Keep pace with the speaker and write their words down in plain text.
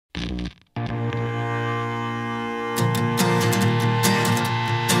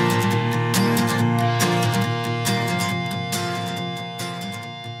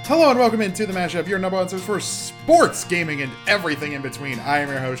Hello and welcome into the Mashup, your number one source for sports, gaming, and everything in between. I am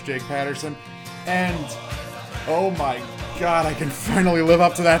your host, Jake Patterson, and oh my god, I can finally live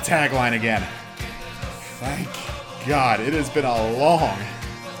up to that tagline again. Thank God, it has been a long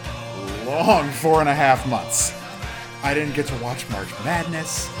 4.5 months. I didn't get to watch March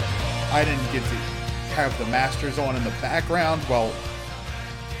Madness. I didn't get to have the Masters on in the background while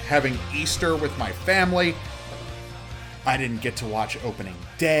having Easter with my family. I didn't get to watch opening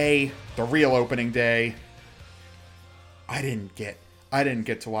day, the real opening day. I didn't get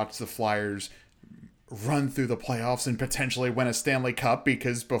to watch the Flyers run through the playoffs and potentially win a Stanley Cup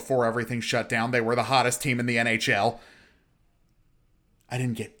because before everything shut down, they were the hottest team in the NHL. I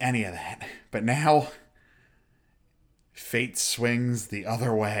didn't get any of that. But now, fate swings the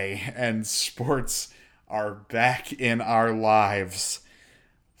other way and sports are back in our lives.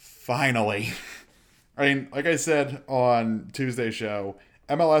 Finally. I mean, like I said on Tuesday's show,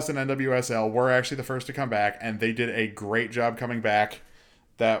 MLS and NWSL were actually the first to come back, and they did a great job coming back.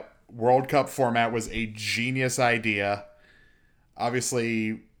 That World Cup format was a genius idea.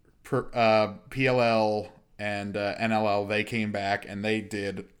 Obviously, PLL and NLL, they came back, and they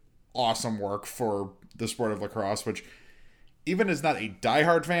did awesome work for the sport of lacrosse, which, even as not a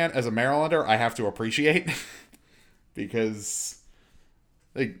diehard fan, as a Marylander, I have to appreciate. Because,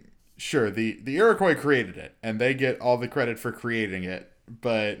 like, sure, the Iroquois created it, and they get all the credit for creating it,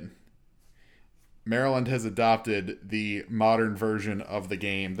 but Maryland has adopted the modern version of the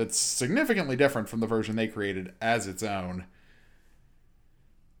game that's significantly different from the version they created as its own.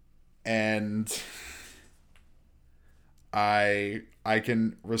 And I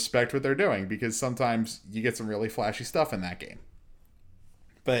can respect what they're doing, because sometimes you get some really flashy stuff in that game.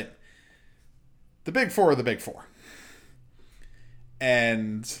 But the Big Four are the Big Four.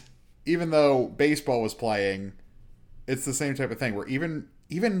 And even though baseball was playing, it's the same type of thing where even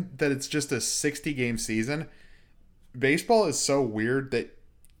that it's just a 60-game season, baseball is so weird that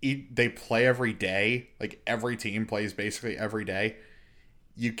they play every day. Like, every team plays basically every day.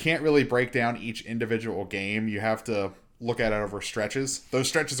 You can't really break down each individual game. You have to look at it over stretches. Those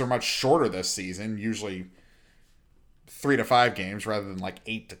stretches are much shorter this season, usually 3 to 5 games rather than like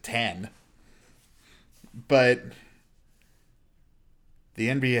 8 to 10. But the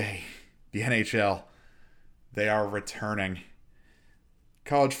NBA, the NHL, they are returning.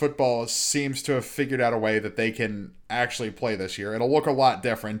 College football seems to have figured out a way that they can actually play this year. It'll look a lot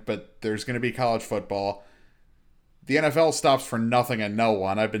different, but there's going to be college football. The NFL stops for nothing and no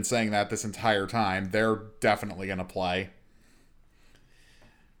one. I've been saying that this entire time. They're definitely going to play.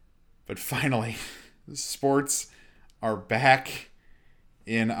 But finally, sports are back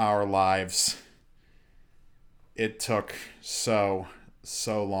in our lives. It took so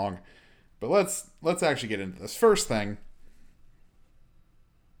long. But let's actually get into this. First thing,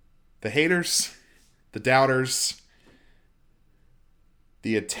 the haters, the doubters,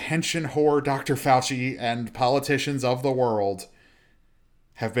 the attention whore Dr. Fauci and politicians of the world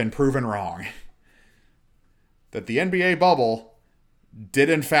have been proven wrong. That the NBA bubble did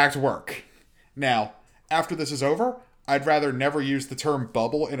in fact work. Now, after this is over, I'd rather never use the term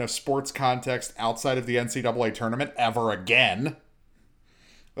bubble in a sports context outside of the NCAA tournament ever again.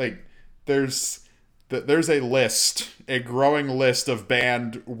 Like, there's a list, a growing list of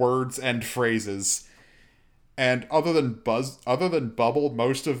banned words and phrases. And other than bubble,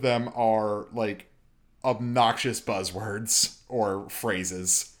 most of them are like obnoxious buzzwords or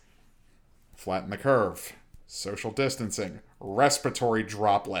phrases. Flatten the curve, social distancing, respiratory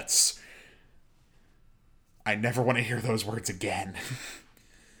droplets. I never want to hear those words again.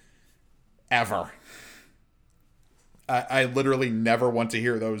 Ever. I literally never want to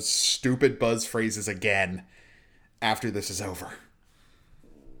hear those stupid buzz phrases again after this is over.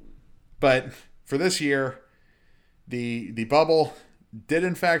 But for this year, the bubble did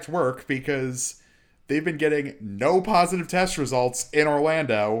in fact work, because they've been getting no positive test results in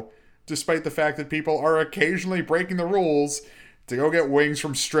Orlando, despite the fact that people are occasionally breaking the rules to go get wings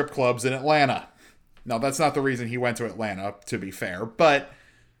from strip clubs in Atlanta. Now, that's not the reason he went to Atlanta, to be fair, but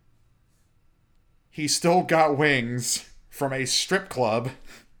he still got wings from a strip club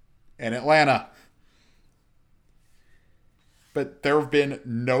in Atlanta. But there have been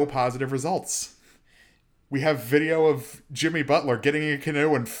no positive results. We have video of Jimmy Butler getting in a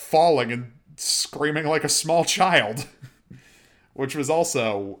canoe and falling and screaming like a small child, which was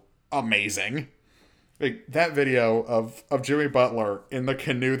also amazing. Like, that video of Jimmy Butler in the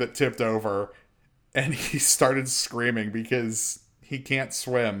canoe that tipped over, and he started screaming because he can't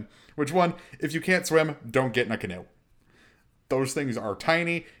swim. Which, one, if you can't swim, don't get in a canoe. Those things are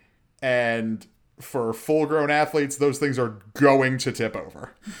tiny, and for full-grown athletes, those things are going to tip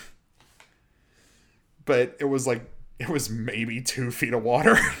over. But it was maybe 2 feet of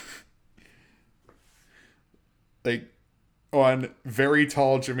water. Like, on very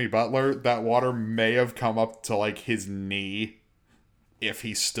tall Jimmy Butler, that water may have come up to, like, his knee if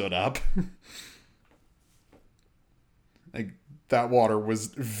he stood up. Like, that water was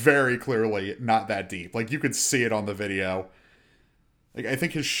very clearly not that deep. Like, you could see it on the video. Like, I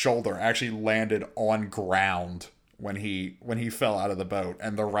think his shoulder actually landed on ground when he fell out of the boat,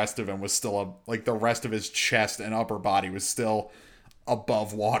 and the rest of him was still the rest of his chest and upper body was still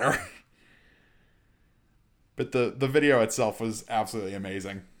above water. But the video itself was absolutely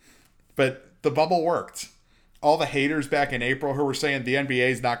amazing. But the bubble worked. All the haters back in April who were saying the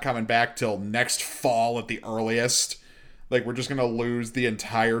NBA's not coming back till next fall at the earliest, like, we're just going to lose the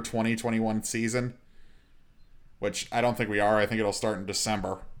entire 2021 season, which I don't think we are. I think it'll start in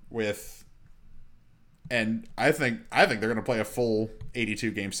December and I think they're going to play a full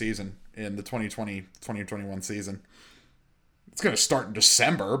 82-game season in the 2020-2021 season. It's going to start in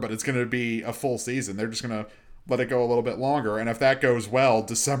December, but it's going to be a full season. They're just going to let it go a little bit longer. And if that goes well,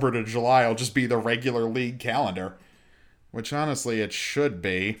 December to July will just be the regular league calendar, which honestly it should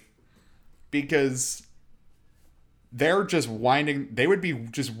be, because they would be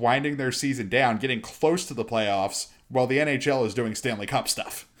just winding their season down, getting close to the playoffs, while the NHL is doing Stanley Cup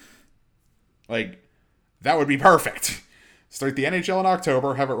stuff. Like, that would be perfect. Start the NHL in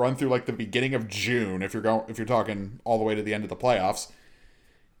October, have it run through like the beginning of June if you're talking all the way to the end of the playoffs,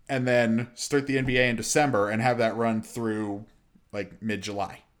 and then start the NBA in December and have that run through like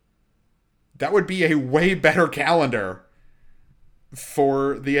mid-July. That would be a way better calendar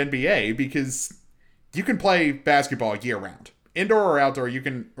for the NBA, because you can play basketball year-round. Indoor or outdoor, the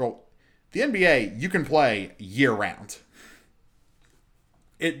NBA, you can play year-round.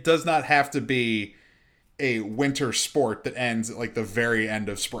 It does not have to be a winter sport that ends at like the very end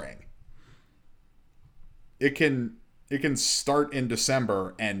of spring. It can start in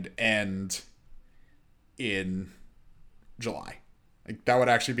December and end in July. Like, that would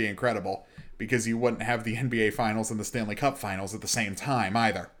actually be incredible, because you wouldn't have the NBA Finals and the Stanley Cup Finals at the same time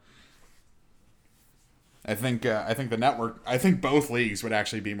either. I think both leagues would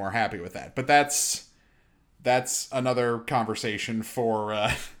actually be more happy with that. But that's another conversation for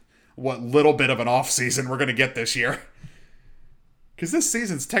what little bit of an off season we're going to get this year. Because this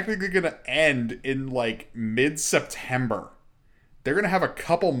season's technically going to end in like mid-September. They're going to have a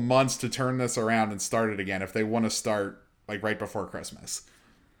couple months to turn this around and start it again if they want to start like right before Christmas.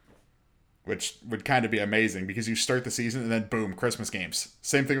 Which would kind of be amazing, because you start the season and then boom, Christmas games.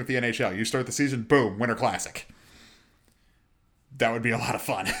 Same thing with the NHL. You start the season, boom, Winter Classic. That would be a lot of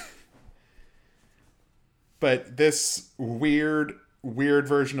fun. But this weird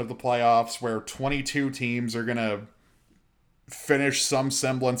version of the playoffs where 22 teams are going to finish some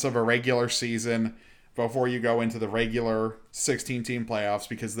semblance of a regular season before you go into the regular 16-team playoffs,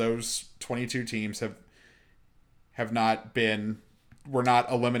 because those 22 teams were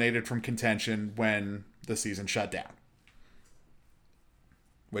not eliminated from contention when the season shut down.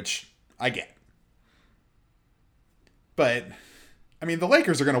 Which I get. But, I mean, the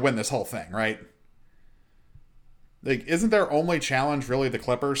Lakers are going to win this whole thing, right? Like, isn't their only challenge really the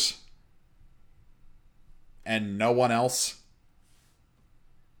Clippers? And no one else?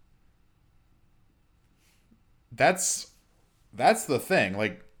 That's the thing.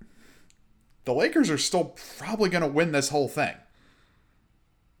 Like, the Lakers are still probably going to win this whole thing.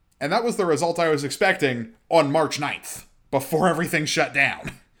 And that was the result I was expecting on March 9th, before everything shut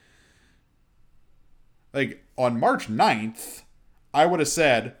down. Like, on March 9th, I would have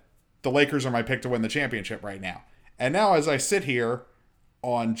said, the Lakers are my pick to win the championship right now. And now, as I sit here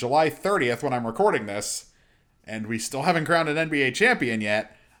on July 30th when I'm recording this, and we still haven't crowned an NBA champion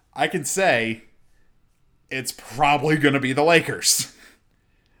yet, I can say it's probably going to be the Lakers.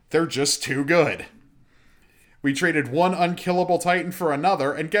 They're just too good. We traded one unkillable Titan for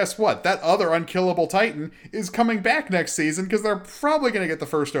another, and guess what? That other unkillable Titan is coming back next season, because they're probably going to get the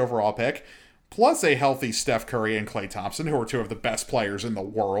first overall pick, plus a healthy Steph Curry and Klay Thompson, who are two of the best players in the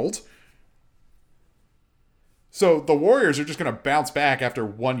world. So the Warriors are just going to bounce back after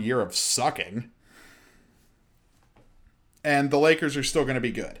 1 year of sucking. And the Lakers are still going to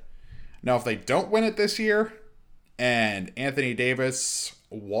be good. Now, if they don't win it this year, and Anthony Davis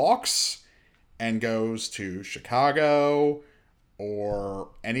walks and goes to Chicago or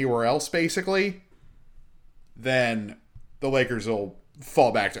anywhere else, basically, then the Lakers will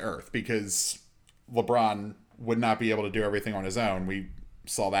fall back to earth, because LeBron would not be able to do everything on his own. We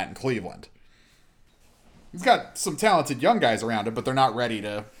saw that in Cleveland. He's got some talented young guys around him, but they're not ready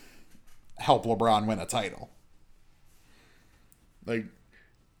to help LeBron win a title. Like,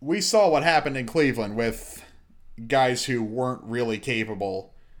 we saw what happened in Cleveland with guys who weren't really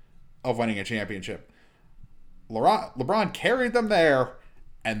capable of winning a championship. LeBron carried them there,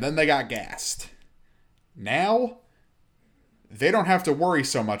 and then they got gassed. Now, they don't have to worry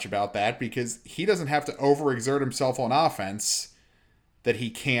so much about that because he doesn't have to overexert himself on offense that he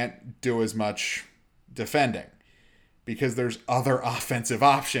can't do as much defending because there's other offensive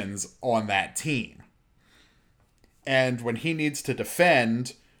options on that team. And when he needs to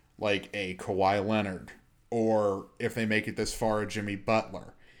defend, like a Kawhi Leonard, or if they make it this far, a Jimmy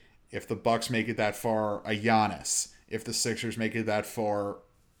Butler, if the Bucks make it that far, a Giannis, if the Sixers make it that far,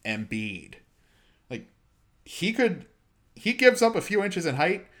 Embiid. Like, he gives up a few inches in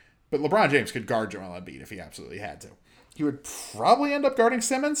height, but LeBron James could guard Joel Embiid if he absolutely had to. He would probably end up guarding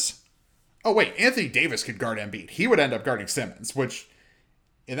Simmons. Oh, wait, Anthony Davis could guard Embiid. He would end up guarding Simmons, which,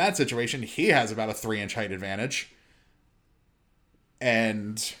 in that situation, he has about a 3-inch height advantage.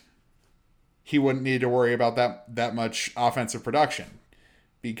 And he wouldn't need to worry about that much offensive production.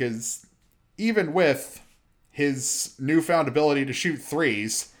 Because even with his newfound ability to shoot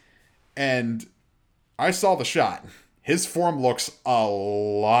threes, and I saw the shot, his form looks a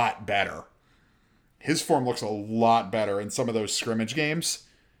lot better. His form looks a lot better in some of those scrimmage games.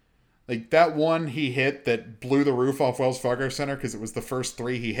 Like that one he hit that blew the roof off Wells Fargo Center because it was the first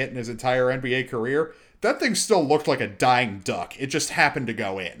 3 he hit in his entire NBA career. That thing still looked like a dying duck. It just happened to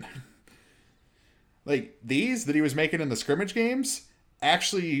go in. Like these that he was making in the scrimmage games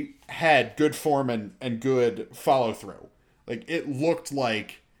actually had good form and good follow through. Like it looked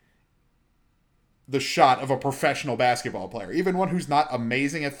like the shot of a professional basketball player. Even one who's not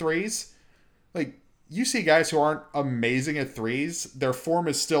amazing at threes. Like you see guys who aren't amazing at threes, their form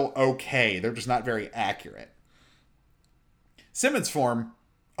is still okay. They're just not very accurate. Simmons' form,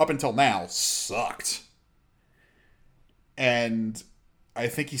 up until now, sucked. And I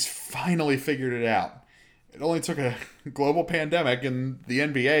think he's finally figured it out. It only took a global pandemic and the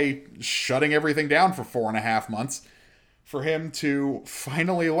NBA shutting everything down for 4.5 months for him to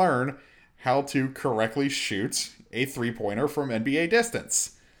finally learn how to correctly shoot a three-pointer from NBA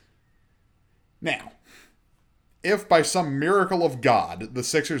distance. Now, if by some miracle of God the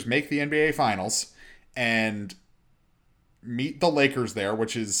Sixers make the NBA Finals and meet the Lakers there,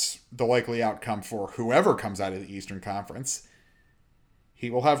 which is the likely outcome for whoever comes out of the Eastern Conference, he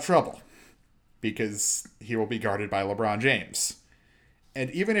will have trouble because he will be guarded by LeBron James.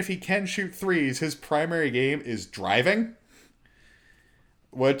 And even if he can shoot threes, his primary game is driving,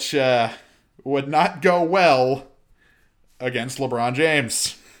 which would not go well against LeBron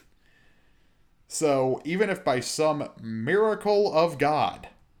James. So even if by some miracle of God,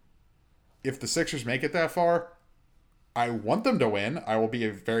 if the Sixers make it that far, I want them to win. I will be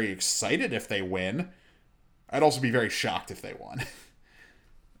very excited if they win. I'd also be very shocked if they won.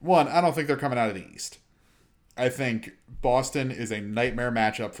 One, I don't think they're coming out of the East. I think Boston is a nightmare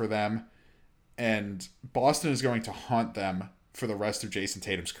matchup for them, and Boston is going to haunt them for the rest of Jason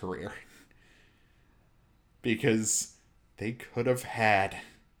Tatum's career. Because they could have had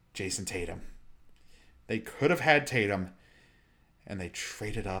Jason Tatum. They could have had Tatum, and they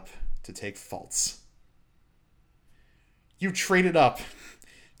traded up to take Fultz. You traded up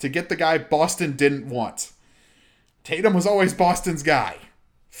to get the guy Boston didn't want. Tatum was always Boston's guy.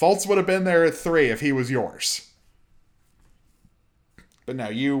 Fultz would have been there at 3 if he was yours. But no,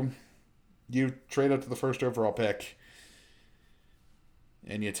 you trade up to the first overall pick,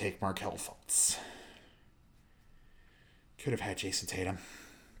 and you take Markelle Fultz. Could have had Jason Tatum.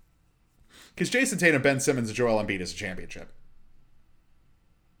 Because Jason Tatum, Ben Simmons, and Joel Embiid is a championship.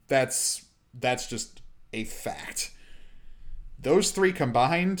 That's just a fact. Those 3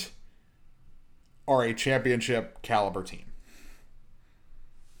 combined are a championship caliber team.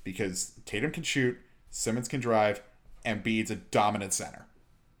 Because Tatum can shoot, Simmons can drive, Embiid's a dominant center.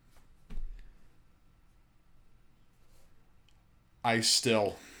 I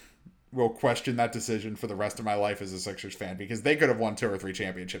still will question that decision for the rest of my life as a Sixers fan because they could have won 2 or 3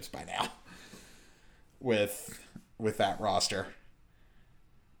 championships by now with that roster.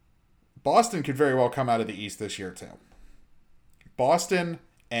 Boston could very well come out of the East this year too. Boston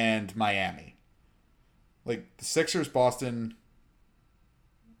and Miami. Like the Sixers, Boston,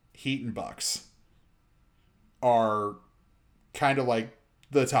 Heat, and Bucks are kind of like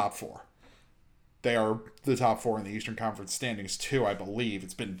the top 4. They are the top 4 in the Eastern Conference standings too, I believe.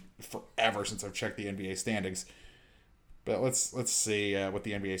 It's been forever since I've checked the NBA standings. But let's see what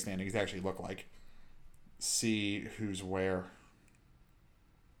the NBA standings actually look like. See who's where.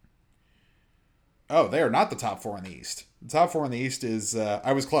 Oh, they are not the top four in the East. The top four in the East is,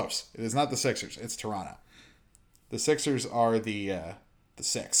 I was close. It is not the Sixers. It's Toronto. The Sixers are the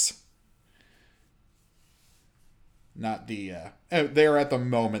six. Not the, they are at the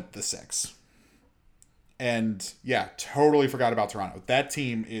moment the six. And yeah, totally forgot about Toronto. That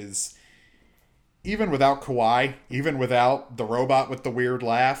team is, even without Kawhi, even without the robot with the weird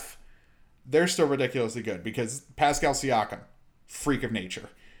laugh, they're still ridiculously good because Pascal Siakam, freak of nature.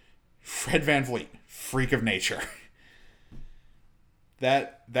 Fred VanVleet, freak of nature.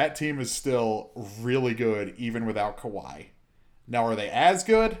 That team is still really good even without Kawhi. Now, are they as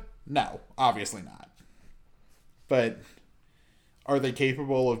good? No, obviously not. But are they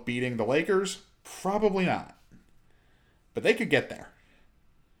capable of beating the Lakers? Probably not. But they could get there.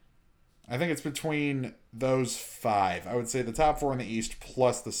 I think it's between those five. I would say the top four in the East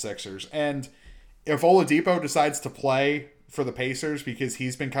plus the Sixers. And if Oladipo decides to play for the Pacers because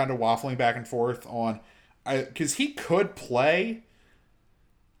he's been kind of waffling back and forth on... Because he could play,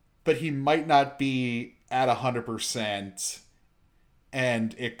 but he might not be at 100%.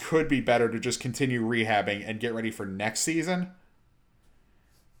 And it could be better to just continue rehabbing and get ready for next season.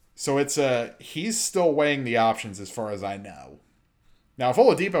 So he's still weighing the options as far as I know. Now, if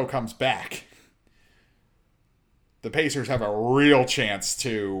Oladipo comes back, the Pacers have a real chance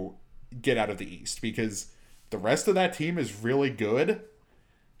to get out of the East because the rest of that team is really good,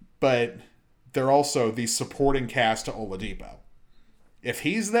 but they're also the supporting cast to Oladipo. If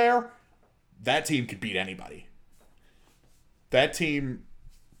he's there, that team could beat anybody. That team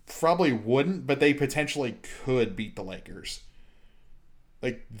probably wouldn't, but they potentially could beat the Lakers.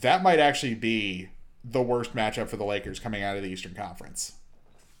 Like, that might actually be the worst matchup for the Lakers coming out of the Eastern Conference.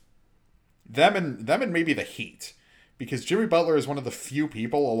 Them and maybe the Heat. Because Jimmy Butler is one of the few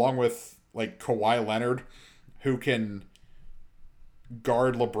people, along with, like, Kawhi Leonard, who can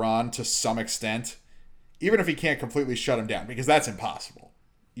guard LeBron to some extent. Even if he can't completely shut him down, because that's impossible.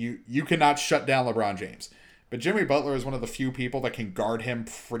 You cannot shut down LeBron James. But Jimmy Butler is one of the few people that can guard him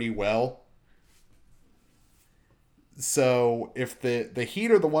pretty well. So if the Heat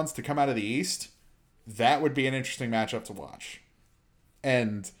are the ones to come out of the East, that would be an interesting matchup to watch.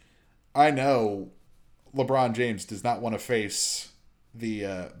 And I know LeBron James does not want to face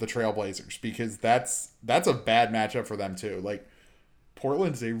the Trailblazers because that's a bad matchup for them too. Like,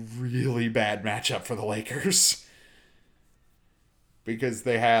 Portland's a really bad matchup for the Lakers because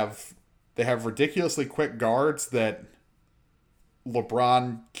they have ridiculously quick guards that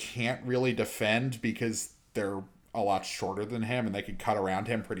LeBron can't really defend because they're a lot shorter than him and they could cut around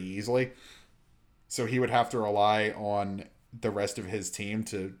him pretty easily. So he would have to rely on the rest of his team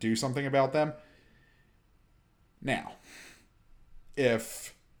to do something about them. Now,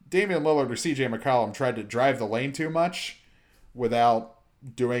 if Damian Lillard or CJ McCollum tried to drive the lane too much without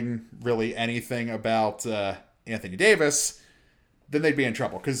doing really anything about Anthony Davis, then they'd be in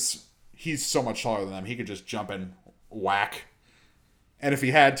trouble because he's so much taller than them. He could just jump and whack. And if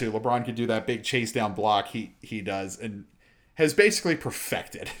he had to, LeBron could do that big chase down block he does and has basically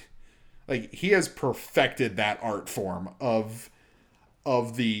perfected. Like, he has perfected that art form of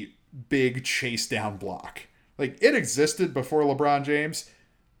the big chase down block. Like, it existed before LeBron James,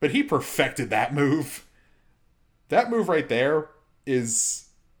 but he perfected that move. That move right there is,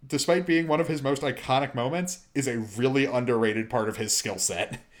 despite being one of his most iconic moments, is a really underrated part of his skill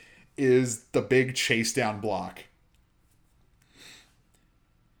set, is the big chase down block.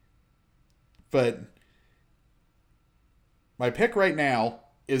 But my pick right now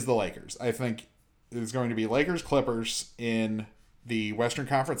is the Lakers. I think it's going to be Lakers-Clippers in the Western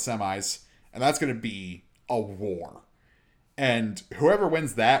Conference semis, and that's going to be a war. And whoever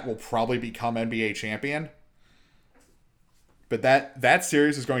wins that will probably become NBA champion. But that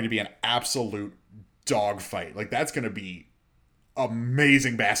series is going to be an absolute dogfight. Like, that's going to be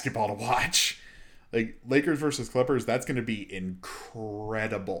amazing basketball to watch. Like, Lakers versus Clippers, that's going to be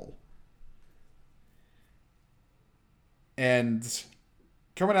incredible. And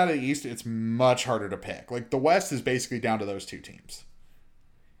coming out of the East, it's much harder to pick. Like, the West is basically down to those two teams.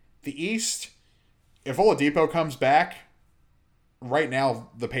 The East, if Oladipo comes back, right now,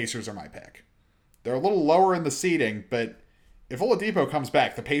 the Pacers are my pick. They're a little lower in the seeding, but if Oladipo comes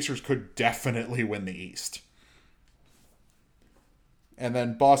back, the Pacers could definitely win the East. And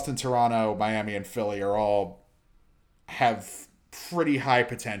then Boston, Toronto, Miami, and Philly have pretty high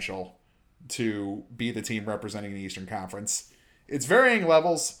potential to be the team representing the Eastern Conference. It's varying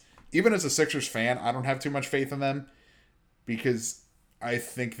levels. Even as a Sixers fan, I don't have too much faith in them because I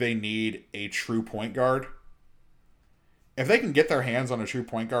think they need a true point guard. If they can get their hands on a true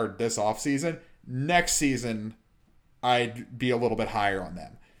point guard this offseason, next season I'd be a little bit higher on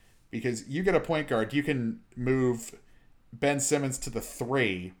them. Because you get a point guard, you can move Ben Simmons to the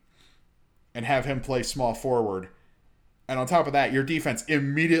 3 and have him play small forward. And on top of that, your defense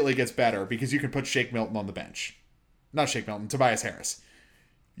immediately gets better because you can put Shake Milton on the bench. Not Shake Milton, Tobias Harris.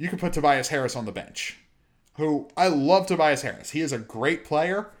 You can put Tobias Harris on the bench. Who, I love Tobias Harris. He is a great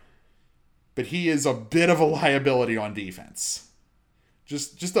player, but he is a bit of a liability on defense.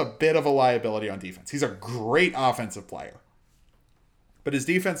 Just a bit of a liability on defense. He's a great offensive player. But his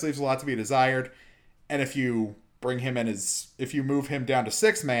defense leaves a lot to be desired. And if you bring him in if you move him down to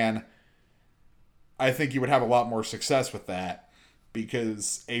 6 man, I think you would have a lot more success with that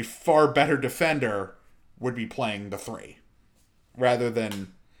because a far better defender would be playing the 3 rather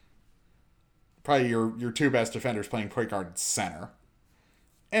than probably your 2 best defenders playing point guard and center.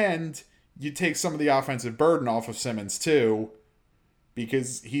 And you take some of the offensive burden off of Simmons too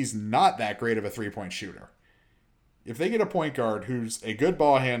because he's not that great of a 3-point shooter. If they get a point guard who's a good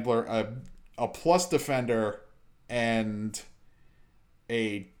ball handler, a plus defender, and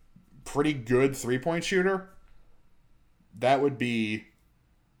a pretty good 3-point shooter, that would be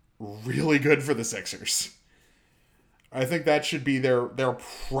really good for the Sixers. I think that should be their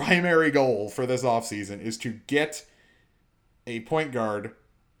primary goal for this offseason is to get a point guard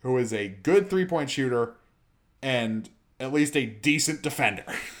who is a good 3-point shooter and at least a decent defender.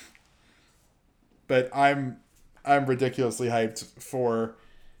 But I'm ridiculously hyped for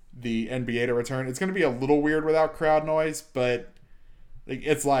the NBA to return. It's going to be a little weird without crowd noise, but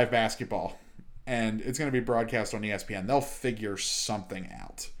it's live basketball, and it's going to be broadcast on ESPN. They'll figure something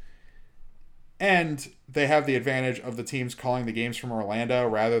out. And they have the advantage of the teams calling the games from Orlando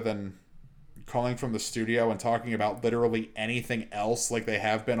rather than calling from the studio and talking about literally anything else like they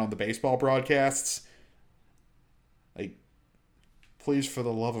have been on the baseball broadcasts. Please, for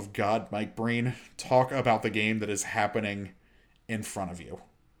the love of God, Mike Breen, talk about the game that is happening in front of you.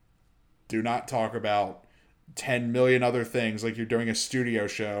 Do not talk about 10 million other things like you're doing a studio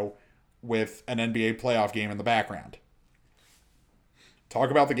show with an NBA playoff game in the background.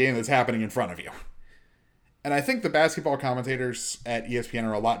 Talk about the game that's happening in front of you. And I think the basketball commentators at ESPN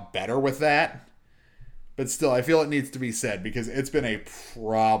are a lot better with that. But still, I feel it needs to be said because it's been a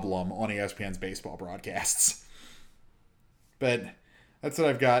problem on ESPN's baseball broadcasts. But that's what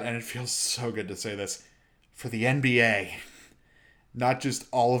I've got, and it feels so good to say this. For the NBA, not just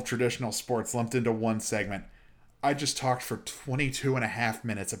all of traditional sports lumped into one segment, I just talked for 22 and a half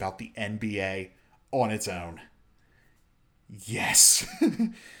minutes about the NBA on its own. Yes.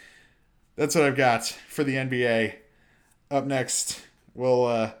 That's what I've got for the NBA. Up next,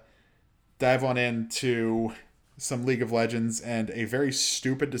 we'll dive on into some League of Legends and a very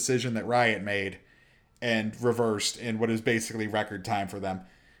stupid decision that Riot made and reversed in what is basically record time for them.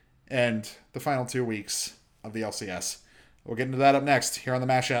 And the final 2 weeks of the LCS. We'll get into that up next here on The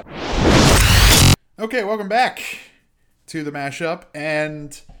Mashup. Okay, welcome back to The Mashup.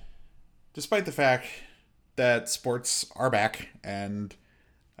 And despite the fact that sports are back and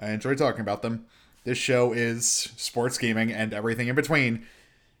I enjoy talking about them, this show is sports gaming and everything in between.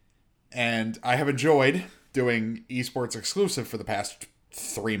 And I have enjoyed doing esports exclusive for the past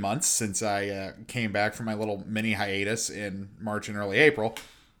 3 months since I came back from my little mini hiatus in March and early April.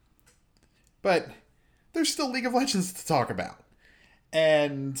 But there's still League of Legends to talk about.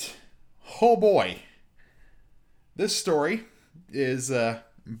 And, oh boy, this story is a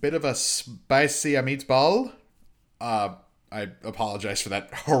bit of a spicy meatball. I apologize for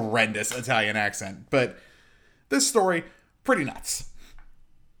that horrendous Italian accent, but this story, pretty nuts.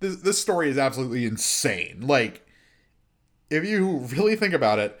 This story is absolutely insane. Like, if you really think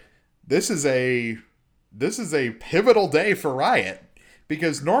about it, this is a pivotal day for Riot,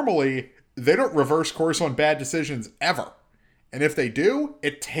 because normally they don't reverse course on bad decisions ever. And if they do,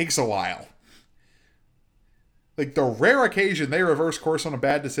 it takes a while. Like, the rare occasion they reverse course on a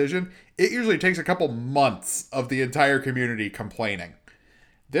bad decision, it usually takes a couple months of the entire community complaining.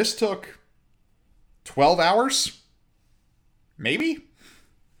 This took 12 hours? Maybe?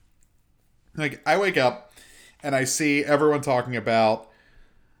 Like, I wake up and I see everyone talking about,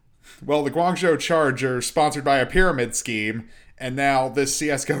 well, the Guangzhou Charge are sponsored by a pyramid scheme, and now this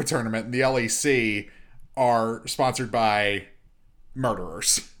CSGO tournament and the LEC are sponsored by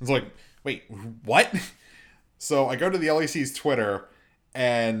murderers. It's like, wait, what? So I go to the LEC's Twitter,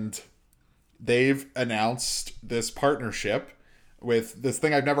 and they've announced this partnership with this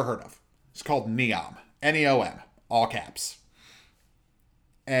thing I've never heard of. It's called NEOM. N-E-O-M. All caps.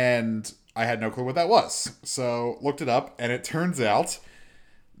 And I had no clue what that was. So looked it up, and it turns out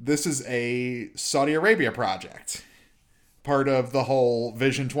this is a Saudi Arabia project. Part of the whole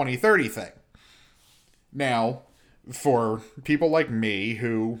Vision 2030 thing. Now, for people like me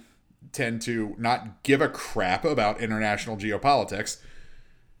who tend to not give a crap about international geopolitics,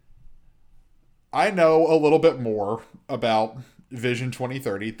 I know a little bit more about Vision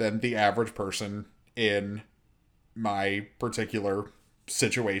 2030 than the average person in my particular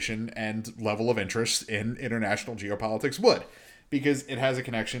situation and level of interest in international geopolitics would, because it has a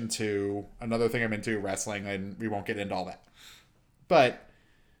connection to another thing I'm into, wrestling, and we won't get into all that. But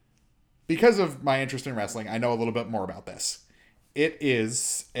because of my interest in wrestling, I know a little bit more about this. It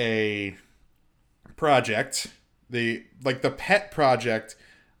is a project, the pet project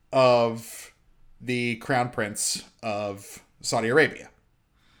of the Crown Prince of Saudi Arabia.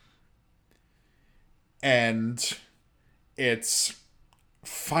 And it's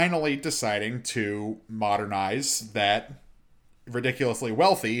finally deciding to modernize that ridiculously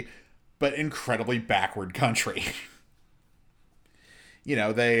wealthy but incredibly backward country.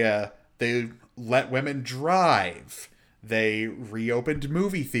 They let women drive. They reopened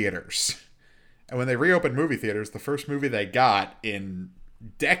movie theaters. And when they reopened movie theaters, the first movie they got in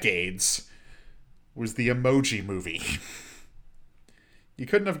decades was the Emoji Movie. You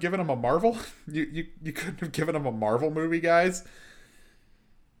couldn't have given them a Marvel? You couldn't have given them a Marvel movie, guys?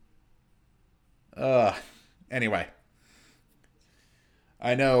 Anyway.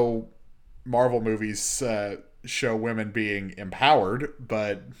 I know Marvel movies show women being empowered,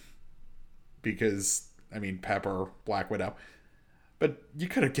 but because, Pepper, Black Widow. But you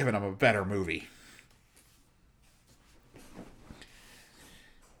could have given them a better movie.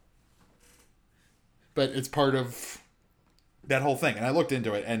 But it's part of that whole thing. And I looked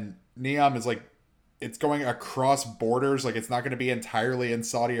into it, and Neom is it's going across borders. It's not going to be entirely in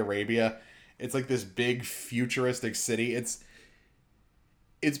Saudi Arabia. It's this big futuristic city. It's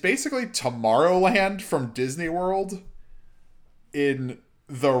basically Tomorrowland from Disney World in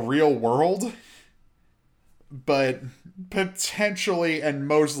the real world, but potentially and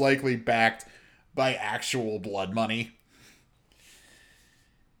most likely backed by actual blood money.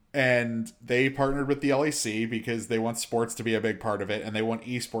 And they partnered with the LEC because they want sports to be a big part of it, and they want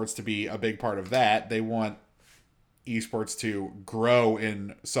esports to be a big part of that. They want esports to grow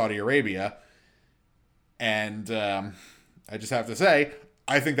in Saudi Arabia. And I just have to say,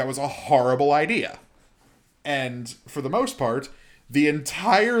 I think that was a horrible idea. And for the most part, the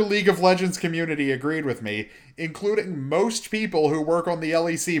entire League of Legends community agreed with me, including most people who work on the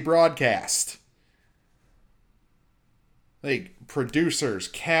LEC broadcast. Producers,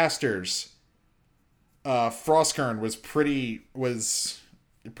 casters. Frostkern was pretty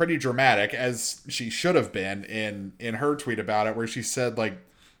dramatic, as she should have been in her tweet about it, where she said,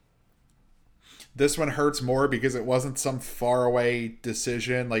 this one hurts more because it wasn't some faraway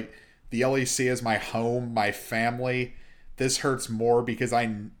decision. The LEC is my home, my family. This hurts more because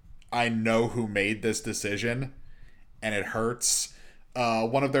I know who made this decision, and it hurts.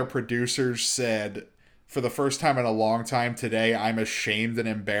 One of their producers said, for the first time in a long time today, I'm ashamed and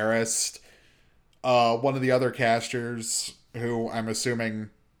embarrassed. One of the other casters, who I'm assuming,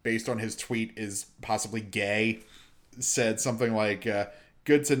 based on his tweet, is possibly gay, said something like,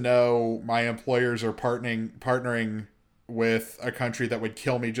 good to know my employers are partnering with a country that would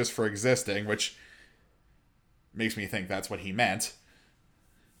kill me just for existing, which makes me think that's what he meant.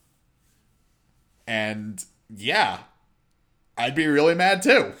 And yeah, I'd be really mad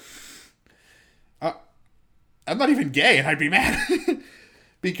too. I'm not even gay and I'd be mad.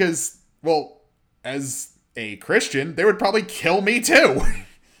 Because, well, as a Christian, they would probably kill me too.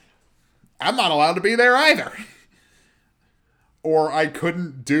 I'm not allowed to be there either. Or I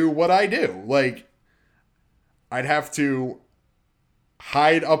couldn't do what I do. I'd have to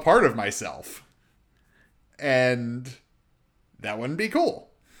hide a part of myself. And that wouldn't be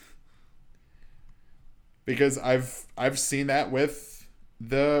cool. Because I've seen that with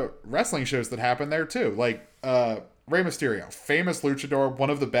the wrestling shows that happen there too. Rey Mysterio, famous luchador, one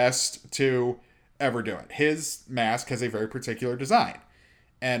of the best to ever do it. His mask has a very particular design.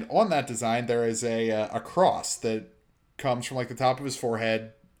 And on that design, there is a cross that comes from the top of his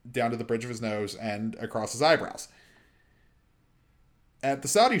forehead down to the bridge of his nose and across his eyebrows. At the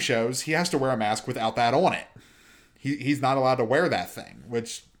Saudi shows, he has to wear a mask without that on it. He's not allowed to wear that thing,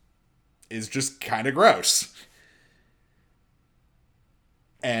 which is just kind of gross.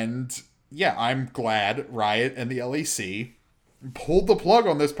 And yeah, I'm glad Riot and the LEC pulled the plug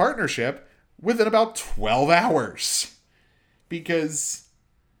on this partnership within about 12 hours. Because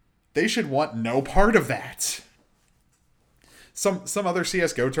they should want no part of that. Some other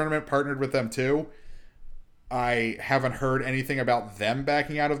CSGO tournament partnered with them too. I haven't heard anything about them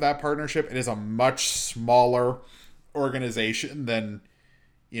backing out of that partnership. It is a much smaller organization than,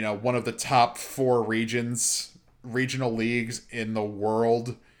 one of the top 4 regional leagues in the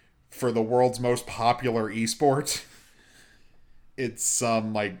world for the world's most popular esport. It's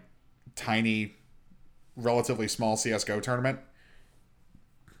some like tiny, relatively small CSGO tournament,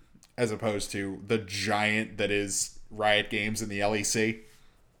 as opposed to the giant that is Riot Games and the LEC.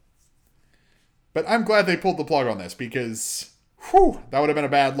 But I'm glad they pulled the plug on this because, that would have been a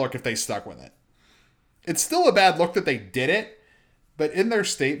bad look if they stuck with it. It's still a bad look that they did it, but in their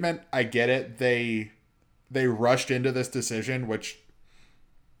statement, I get it. They rushed into this decision, which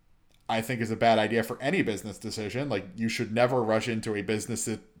I think is a bad idea for any business decision. Like, you should never rush into a business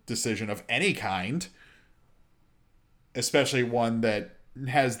decision of any kind, especially one that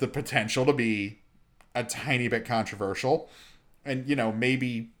has the potential to be a tiny bit controversial. And,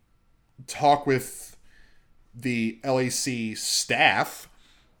 maybe talk with the LEC staff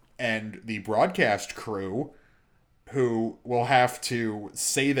and the broadcast crew who will have to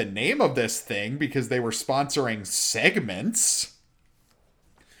say the name of this thing because they were sponsoring segments.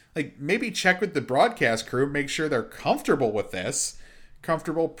 Like, maybe check with the broadcast crew, make sure they're comfortable with this,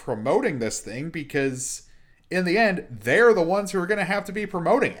 comfortable promoting this thing, because in the end, they're the ones who are going to have to be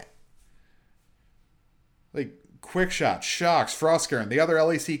promoting it. Like, Quickshot, Shocks, Frostger, and the other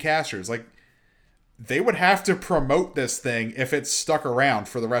LEC casters, like, they would have to promote this thing if it stuck around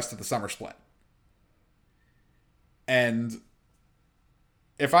for the rest of the summer split. And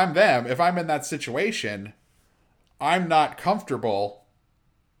if I'm them, if I'm in that situation, I'm not comfortable.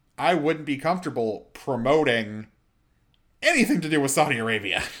 I wouldn't be comfortable promoting anything to do with Saudi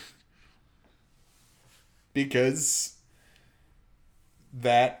Arabia. Because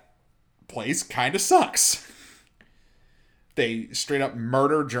that place kind of sucks. They straight up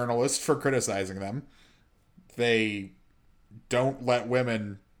murder journalists for criticizing them. They don't let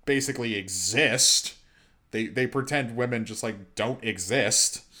women basically exist. They pretend women just like don't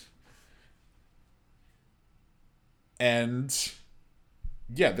exist. And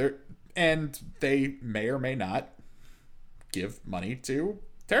they may or may not give money to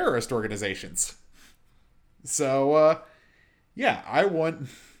terrorist organizations. So I want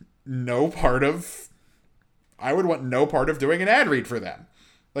no part of doing an ad read for them.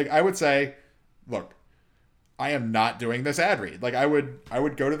 Like, I would say, look, I am not doing this ad read. Like, I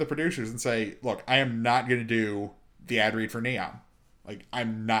would go to the producers and say, look, I am not going to do the ad read for Neon. Like,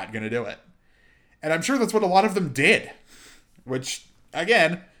 I'm not going to do it. And I'm sure that's what a lot of them did. Which,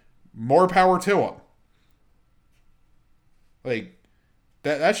 again, more power to them. Like,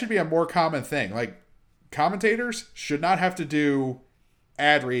 that should be a more common thing. Like, commentators should not have to do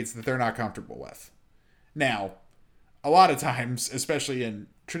ad reads that they're not comfortable with. Now, a lot of times, especially in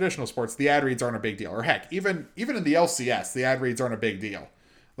traditional sports, the ad reads aren't a big deal. Or heck, even in the LCS, the ad reads aren't a big deal.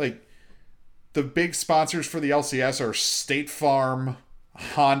 Like, the big sponsors for the LCS are State Farm,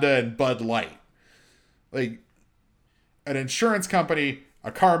 Honda, and Bud Light. Like, an insurance company,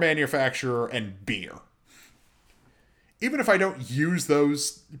 a car manufacturer, and beer. Even if I don't use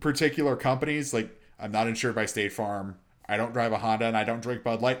those particular companies, like, I'm not insured by State Farm, I don't drive a Honda, and I don't drink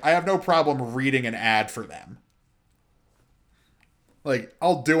Bud Light, I have no problem reading an ad for them. Like,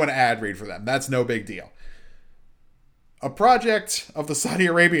 I'll do an ad read for them. That's no big deal. A project of the Saudi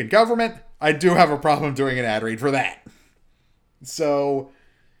Arabian government, I do have a problem doing an ad read for that. So,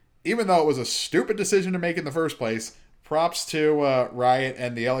 even though it was a stupid decision to make in the first place, props to Riot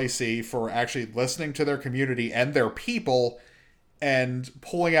and the LEC for actually listening to their community and their people and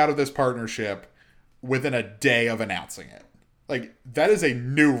pulling out of this partnership within a day of announcing it. Like, that is a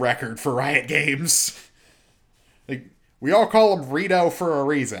new record for Riot Games. Like, we all call them Rito for a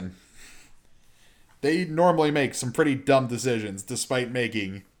reason. They normally make some pretty dumb decisions despite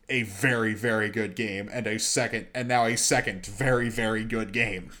making a very, very good game and now a second very, very good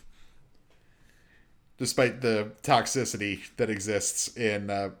game. Despite the toxicity that exists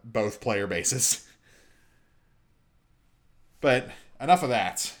in both player bases. But enough of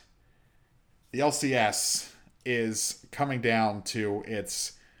that. The LCS is coming down to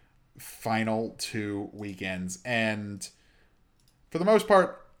its final 2 weekends, and for the most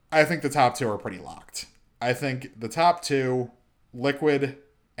part, I think the top 2 are pretty locked. I think the top 2, Liquid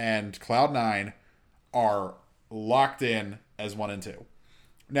and Cloud9, are locked in as 1 and 2.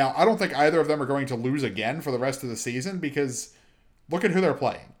 Now, I don't think either of them are going to lose again for the rest of the season, because look at who they're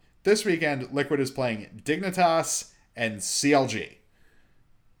playing. This weekend, Liquid is playing Dignitas and CLG.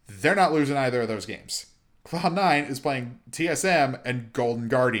 They're not losing either of those games. Cloud9 is playing TSM and Golden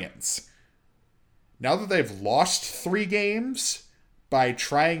Guardians. Now that they've lost 3 games by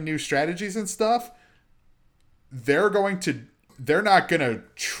trying new strategies and stuff, they're not going to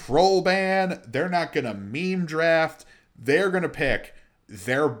troll ban, they're not going to meme draft, they're going to pick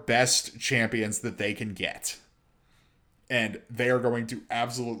their best champions that they can get. And they are going to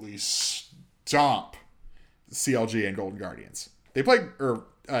absolutely stomp CLG and Golden Guardians. They play, or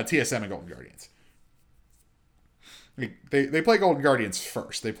TSM and Golden Guardians. They play Golden Guardians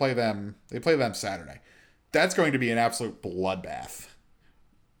first. They play them Saturday. That's going to be an absolute bloodbath.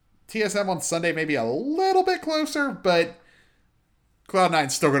 TSM on Sunday may be a little bit closer, but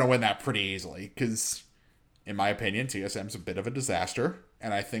Cloud9's still going to win that pretty easily because, in my opinion, TSM's a bit of a disaster,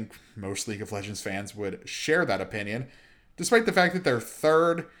 and I think most League of Legends fans would share that opinion. Despite the fact that they're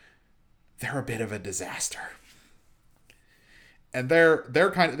third, they're a bit of a disaster. And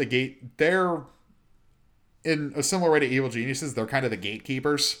they're kind of the gate. They're, in a similar way to Evil Geniuses, they're kind of the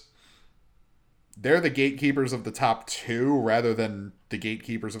gatekeepers. They're the gatekeepers of the top two rather than the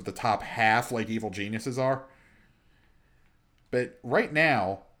gatekeepers of the top half like Evil Geniuses are. But right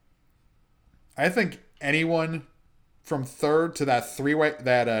now, I think anyone from third to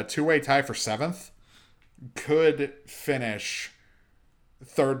that two-way tie for seventh could finish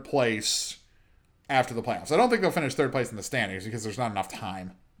third place after the playoffs. I don't think they'll finish third place in the standings because there's not enough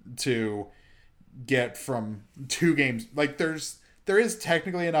time to get from two games. Like, there is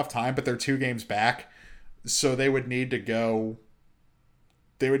technically enough time, but they're 2 games back. So they would need to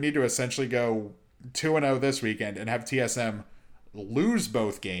essentially go 2-0 this weekend and have TSM lose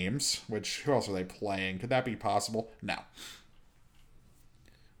both games, which, who else are they playing? Could that be possible? No.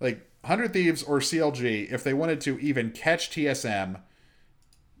 Like, 100 Thieves or CLG, if they wanted to even catch TSM,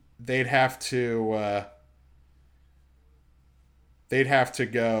 they'd have to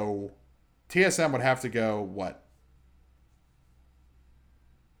go... TSM would have to go, what?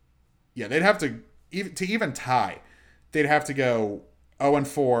 Yeah, they'd have to even tie. They'd have to go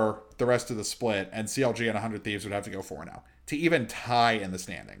 0-4 the rest of the split, and CLG and 100 Thieves would have to go 4-0 to even tie in the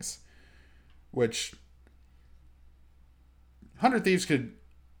standings. Which 100 Thieves could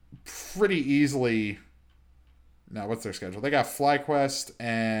pretty easily... No, what's their schedule? They got FlyQuest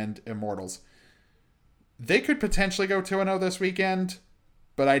and Immortals. They could potentially go 2-0 this weekend,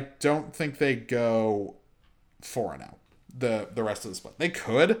 but I don't think they go 4-0 the rest of the split. They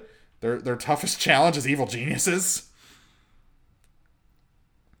could. Their toughest challenge is Evil Geniuses.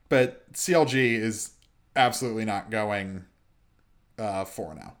 But CLG is absolutely not going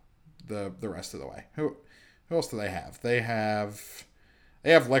 4-0 the rest of the way. Who else do they have? They have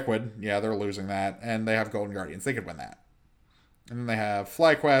Liquid. Yeah, they're losing that. And they have Golden Guardians. They could win that. And then they have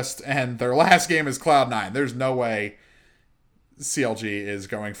FlyQuest, and their last game is Cloud9. There's no way CLG is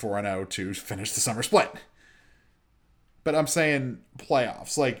going 4-0 to finish the summer split. But I'm saying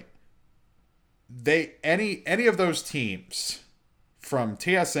playoffs. Like, any of those teams from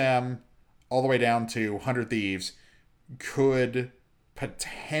TSM all the way down to 100 Thieves could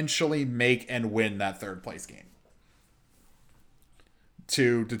potentially make and win that third place game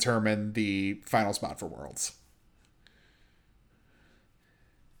to determine the final spot for Worlds.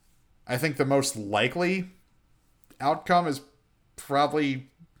 I think the most likely outcome is probably...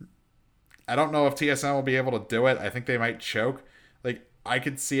 I don't know if TSM will be able to do it. I think they might choke. Like, I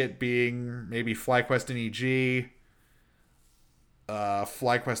could see it being maybe FlyQuest and EG,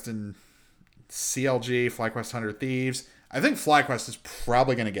 FlyQuest and CLG, FlyQuest 100 Thieves. I think FlyQuest is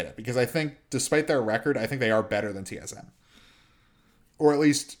probably going to get it because I think, despite their record, I think they are better than TSM. Or at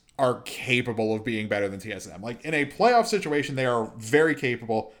least are capable of being better than TSM. Like, in a playoff situation, they are very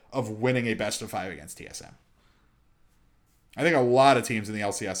capable of winning a best of 5 against TSM. I think a lot of teams in the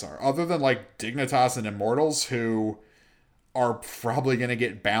LCS are. Other than, like, Dignitas and Immortals, who are probably going to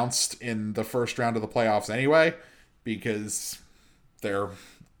get bounced in the first round of the playoffs anyway, because they're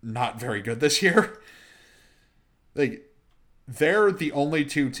not very good this year. Like, they're the only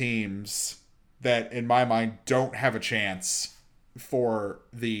 2 teams that, in my mind, don't have a chance for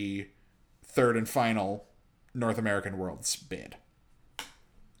the third and final North American Worlds bid.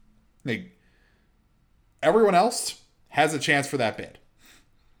 Like, everyone else has a chance for that bid.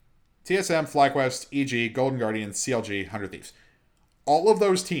 TSM, FlyQuest, EG, Golden Guardians, CLG, 100 Thieves. All of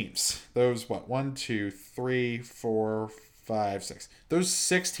those teams, those, 1, 2, 3, 4, 5, 6. Those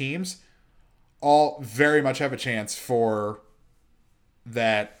 6 teams all very much have a chance for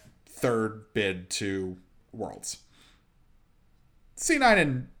that third bid to Worlds.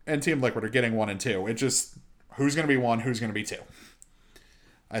 C9 and Team Liquid are getting 1 and 2. It just, who's going to be 1, who's going to be 2.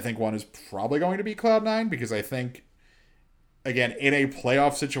 I think 1 is probably going to be Cloud9 because I think, again, in a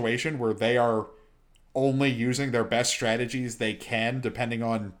playoff situation where they are only using their best strategies they can, depending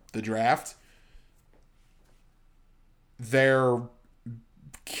on the draft, they're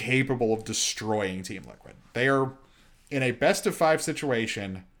capable of destroying Team Liquid. They are in a best of 5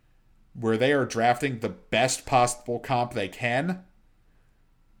 situation where they are drafting the best possible comp they can.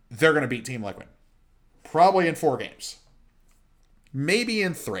 They're going to beat Team Liquid. Probably in 4 games. maybe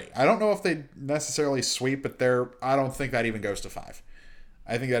in 3. I don't know if they necessarily sweep, but I don't think that even goes to 5.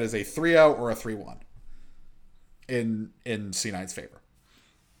 I think that is a 3-0 or a 3-1 in C9's favor.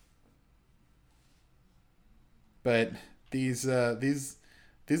 But these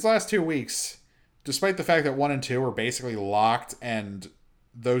last 2 weeks, despite the fact that 1 and 2 are basically locked, and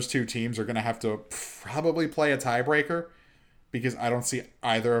those 2 teams are going to have to probably play a tiebreaker, because I don't see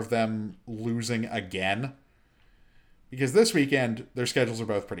either of them losing again. Because this weekend, their schedules are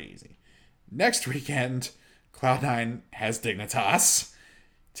both pretty easy. Next weekend, Cloud9 has Dignitas.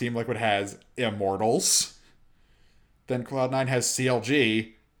 Team Liquid has Immortals. Then Cloud9 has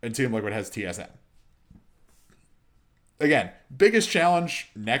CLG, and Team Liquid has TSM. Again, biggest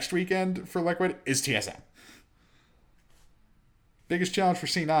challenge next weekend for Liquid is TSM. Biggest challenge for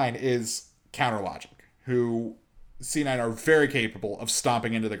C9 is CounterLogic, who C9 are very capable of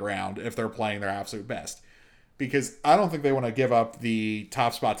stomping into the ground if they're playing their absolute best. Because I don't think they want to give up the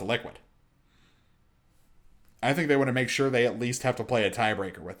top spot to Liquid. I think they want to make sure they at least have to play a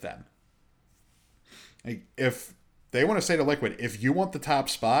tiebreaker with them. Like, if they want to say to Liquid, if you want the top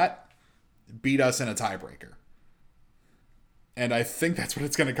spot, beat us in a tiebreaker. And I think that's what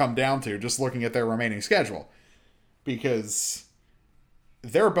it's going to come down to, just looking at their remaining schedule. Because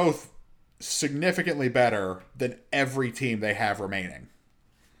they're both significantly better than every team they have remaining.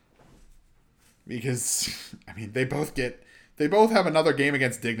 Because, I mean, they both have another game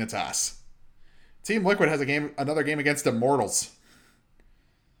against Dignitas. Team Liquid has another game against Immortals.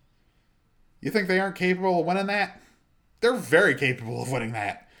 You think they aren't capable of winning that? They're very capable of winning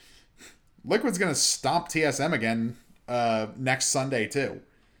that. Liquid's going to stomp TSM again next Sunday, too.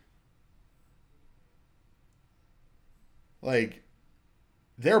 Like,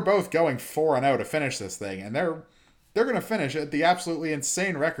 they're both going 4-0 to finish this thing, and they're going to finish at the absolutely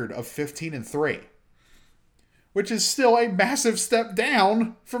insane record of 15-3, which is still a massive step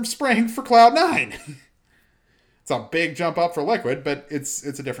down from spring for Cloud9. It's a big jump up for Liquid, but it's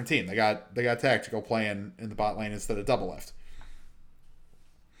a different team. They got Tactical playing in the bot lane instead of Doublelift.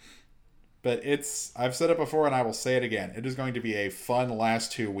 But I've said it before and I will say it again. It is going to be a fun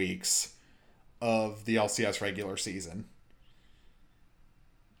last 2 weeks of the LCS regular season.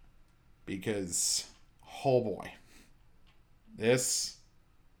 Because, oh boy, this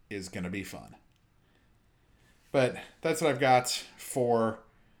is going to be fun. But that's what I've got for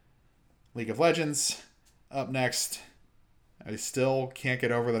League of Legends. Up next, I still can't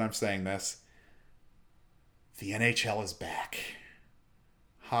get over that I'm saying this. The NHL is back.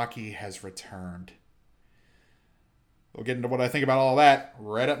 Hockey has returned. We'll get into what I think about all that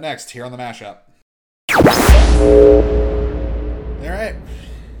right up next here on the Mashup. All right.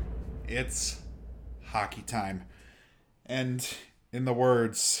 It's hockey time. And in the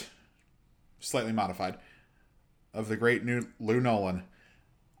words, slightly modified, of the great Lou Nolan,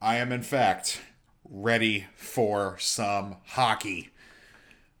 I am in fact ready for some hockey.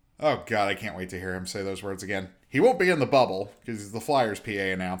 Oh God, I can't wait to hear him say those words again. He won't be in the bubble because he's the Flyers PA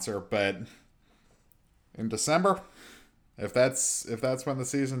announcer, but in December, if that's when the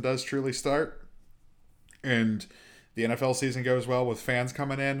season does truly start, and the NFL season goes well with fans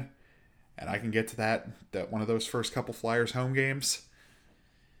coming in, and I can get to that one of those first couple Flyers home games,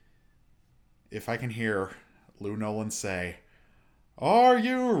 if I can hear Lou Nolan say, "Are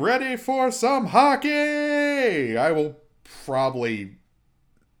you ready for some hockey?" I will probably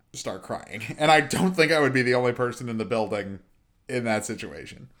start crying. And I don't think I would be the only person in the building in that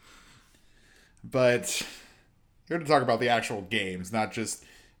situation. But here to talk about the actual games, not just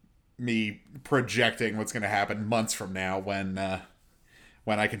me projecting what's going to happen months from now when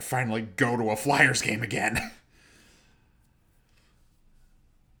I can finally go to a Flyers game again.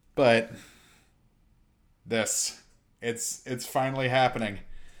 But it's finally happening.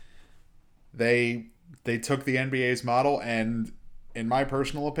 They took the NBA's model and, in my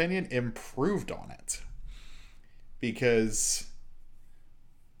personal opinion, improved on it. Because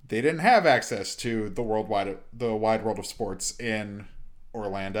they didn't have access to the wide world of sports in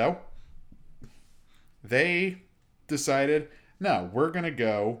Orlando. They decided, no, we're going to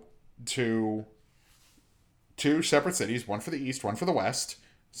go to 2 separate cities, one for the East, one for the West.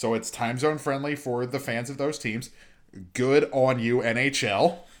 So it's time zone friendly for the fans of those teams. Good on you,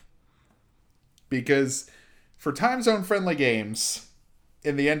 NHL. Because for time zone friendly games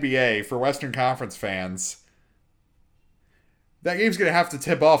in the NBA for Western Conference fans, that game's going to have to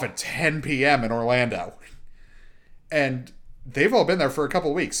tip off at 10 p.m. in Orlando. And they've all been there for a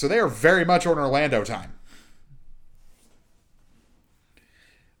couple weeks, so they are very much on Orlando time.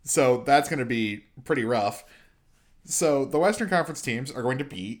 So that's going to be pretty rough. So the Western Conference teams are going to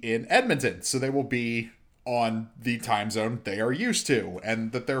be in Edmonton. So they will be on the time zone they are used to,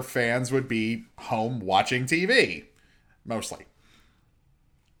 and that their fans would be home watching TV, mostly.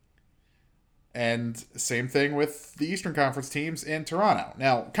 And same thing with the Eastern Conference teams in Toronto.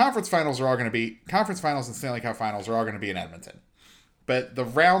 Now, conference finals and Stanley Cup finals are all going to be in Edmonton. But the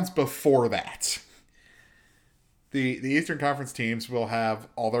rounds before that, the Eastern Conference teams will have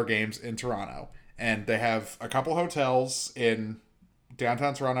all their games in Toronto. And they have a couple hotels in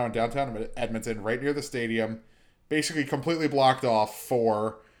downtown Toronto and downtown Edmonton, right near the stadium, basically completely blocked off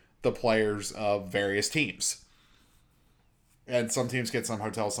for the players of various teams. And some teams get some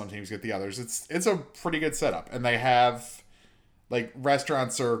hotels, some teams get the others. It's a pretty good setup. And they have, like,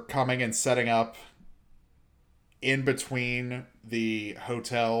 restaurants are coming and setting up in between the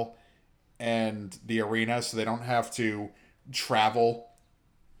hotel and the arena, so they don't have to travel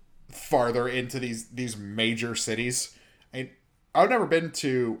farther into these major cities. I've never been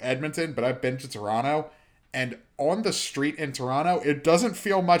to Edmonton, but I've been to Toronto. And on the street in Toronto, it doesn't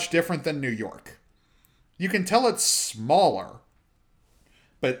feel much different than New York. You can tell it's smaller,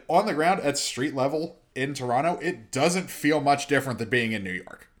 but on the ground at street level in Toronto, it doesn't feel much different than being in New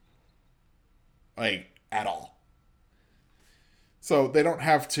York. Like, at all. So they don't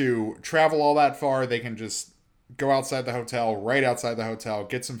have to travel all that far. They can just go outside the hotel, right outside the hotel,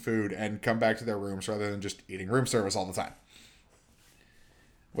 get some food, and come back to their rooms rather than just eating room service all the time.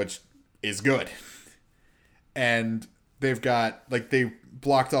 Which is good. And they've got, like, they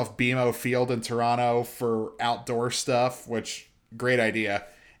blocked off BMO Field in Toronto for outdoor stuff, which, great idea.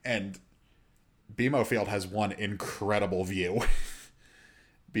 And BMO Field has one incredible view.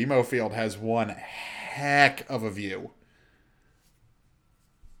 BMO Field has one heck of a view.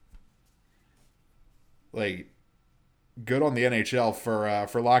 Like, good on the NHL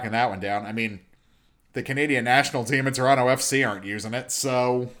for locking that one down. I mean, the Canadian national team and Toronto FC aren't using it,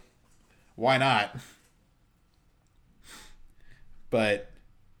 so why not? But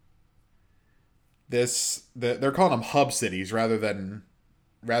they're calling them hub cities rather than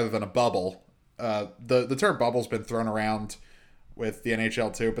a bubble. The term bubble's been thrown around with the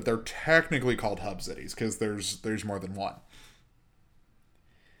NHL too, but they're technically called hub cities because there's more than one.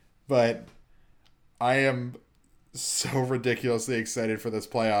 But I am so ridiculously excited for this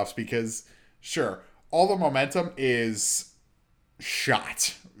playoffs because, sure, all the momentum is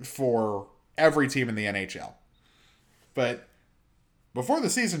shot for every team in the NHL. But before the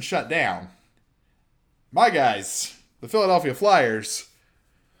season shut down, my guys, the Philadelphia Flyers,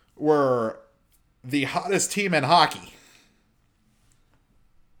 were the hottest team in hockey.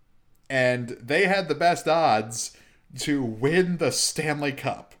 And they had the best odds to win the Stanley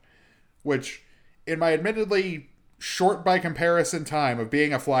Cup, which, in my admittedly short by comparison time of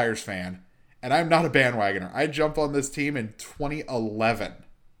being a Flyers fan, and I'm not a bandwagoner, I jumped on this team in 2011.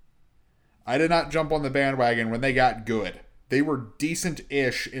 I did not jump on the bandwagon when they got good. They were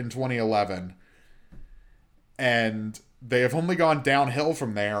decent-ish in 2011. And they have only gone downhill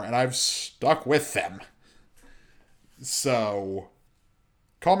from there, and I've stuck with them. So,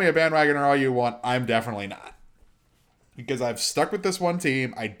 call me a bandwagoner all you want. I'm definitely not. Because I've stuck with this one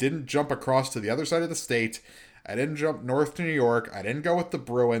team. I didn't jump across to the other side of the state. I didn't jump north to New York. I didn't go with the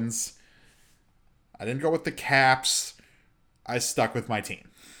Bruins. I didn't go with the Caps. I stuck with my team.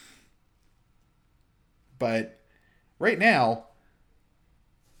 But right now,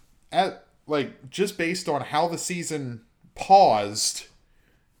 just based on how the season paused,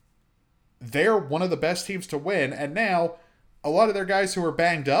 they're one of the best teams to win. And now, a lot of their guys who are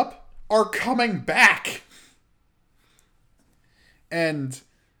banged up are coming back. And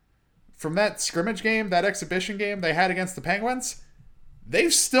from that scrimmage game, that exhibition game they had against the Penguins,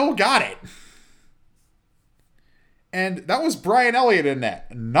 they've still got it. And that was Brian Elliott in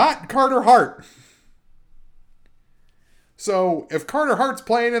net, not Carter Hart. So if Carter Hart's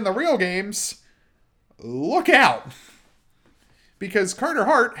playing in the real games, look out. Because Carter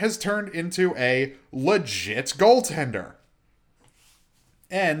Hart has turned into a legit goaltender.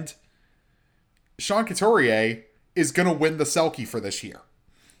 And Sean Couturier is going to win the Selke for this year.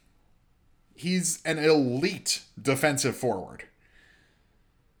 He's an elite defensive forward.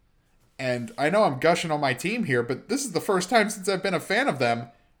 And I know I'm gushing on my team here, but this is the first time since I've been a fan of them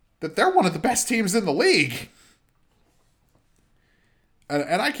that they're one of the best teams in the league.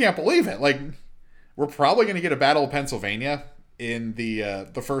 And I can't believe it. Like, we're probably going to get a Battle of Pennsylvania in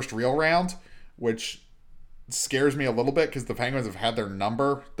the first real round, which scares me a little bit because the Penguins have had their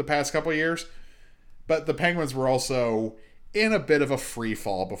number the past couple of years. But the Penguins were also in a bit of a free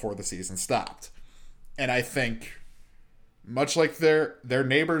fall before the season stopped. And I think, much like their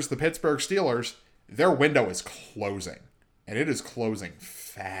neighbors, the Pittsburgh Steelers, their window is closing. And it is closing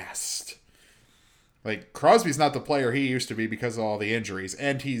fast. Like, Crosby's not the player he used to be because of all the injuries,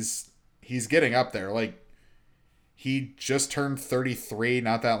 and he's getting up there. Like, he just turned 33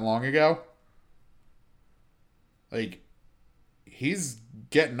 not that long ago. Like, he's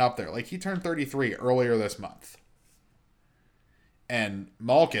getting up there. Like, he turned 33 earlier this month. And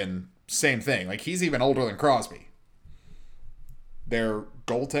Malkin, same thing. Like, he's even older than Crosby. Their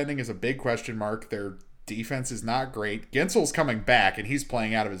goaltending is a big question mark. Their defense is not great. Ginsel's coming back, and he's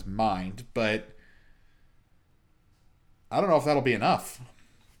playing out of his mind, but I don't know if that'll be enough.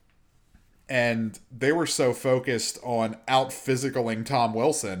 And they were so focused on out-physicaling Tom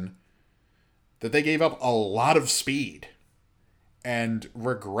Wilson that they gave up a lot of speed and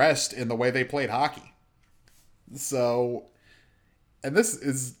regressed in the way they played hockey. So, and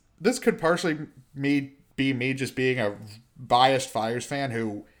this could partially be me just being a biased Flyers fan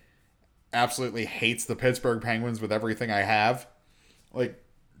who absolutely hates the Pittsburgh Penguins with everything I have. Like,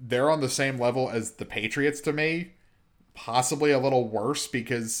 they're on the same level as the Patriots to me, possibly a little worse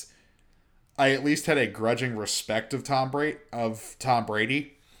because I at least had a grudging respect of Tom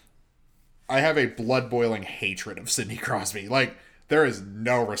Brady. I have a blood-boiling hatred of Sidney Crosby. Like, there is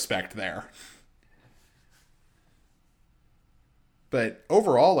no respect there. But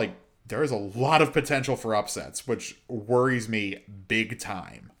overall, like, there is a lot of potential for upsets, which worries me big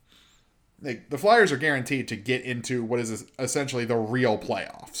time. Like, the Flyers are guaranteed to get into what is essentially the real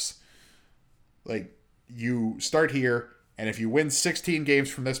playoffs. Like, you start here, and if you win 16 games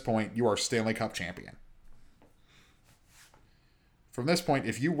from this point, you are Stanley Cup champion. From this point,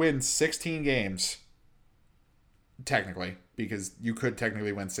 if you win 16 games, technically, because you could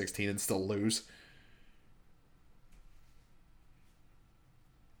technically win 16 and still lose.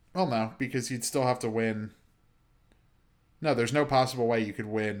 Well, no, because you'd still have to win. No, there's no possible way you could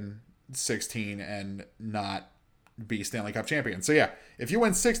win 16 and not be Stanley Cup champion. So yeah, if you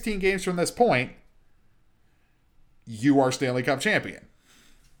win 16 games from this point, you are Stanley Cup champion.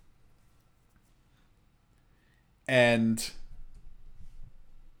 And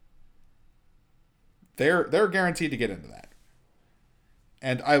they're guaranteed to get into that.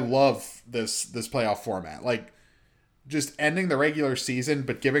 And I love this playoff format. Like, just ending the regular season,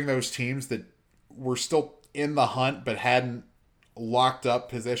 but giving those teams that were still in the hunt but hadn't locked up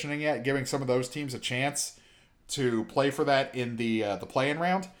positioning yet, giving some of those teams a chance to play for that in the play-in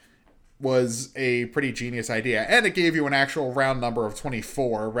round was a pretty genius idea. And it gave you an actual round number of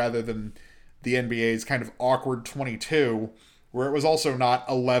 24 rather than the NBA's kind of awkward 22, where it was also not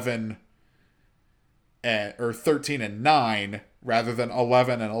 11 or 13 and 9 rather than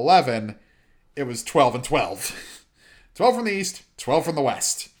 11 and 11. It was 12 and 12. 12 from the East, 12 from the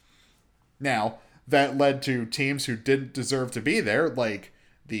West. Now, that led to teams who didn't deserve to be there, like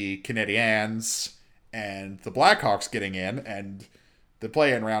the Canadiens and the Blackhawks getting in, and the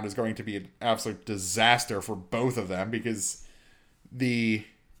play-in round is going to be an absolute disaster for both of them because the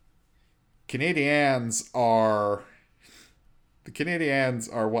Canadiens are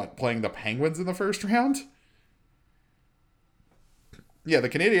what, playing the Penguins in the first round? Yeah, the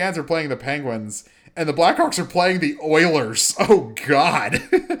Canadiens are playing the Penguins, and the Blackhawks are playing the Oilers. Oh, God.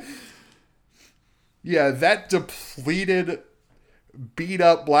 Yeah, that depleted,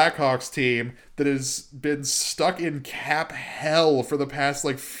 beat-up Blackhawks team that has been stuck in cap hell for the past,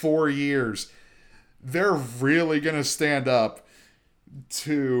 4 years. They're really going to stand up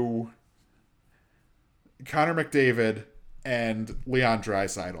to Connor McDavid and Leon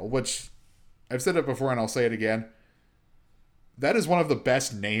Draisaitl, which I've said it before and I'll say it again. That is one of the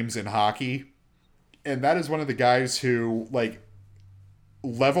best names in hockey. And that is one of the guys who,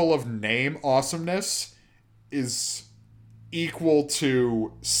 level of name awesomeness is equal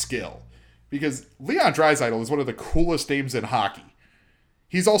to skill. Because Leon Draisaitl is one of the coolest names in hockey.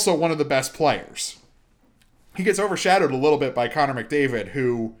 He's also one of the best players. He gets overshadowed a little bit by Connor McDavid,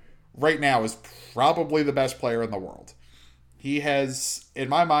 who right now is probably the best player in the world. He has, in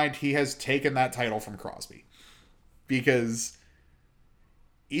my mind, he has taken that title from Crosby. Because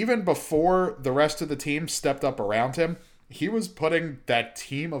even before the rest of the team stepped up around him, he was putting that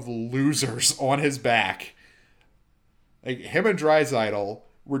team of losers on his back. Him and Draisaitl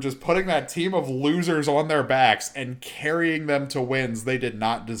were just putting that team of losers on their backs and carrying them to wins they did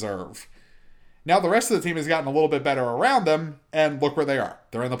not deserve. Now the rest of the team has gotten a little bit better around them, and look where they are.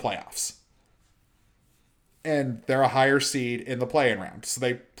 They're in the playoffs. And they're a higher seed in the play-in round, so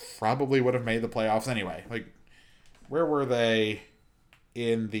they probably would have made the playoffs anyway. Where were they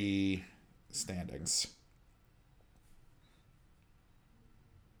in the standings?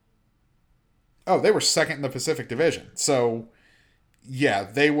 Oh, they were second in the Pacific Division. So, yeah,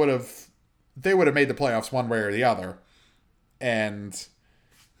 they would have made the playoffs one way or the other. And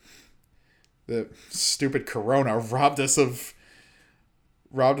The stupid Corona robbed us of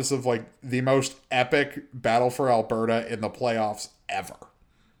like the most epic battle for Alberta in the playoffs ever.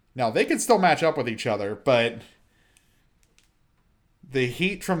 Now they can still match up with each other, but the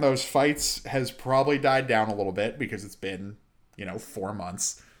heat from those fights has probably died down a little bit because it's been, 4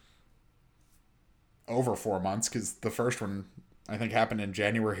 months. Over 4 months, because the first one, I think, happened in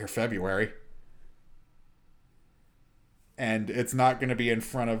January or February. And it's not going to be in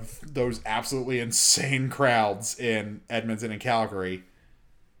front of those absolutely insane crowds in Edmonton and Calgary.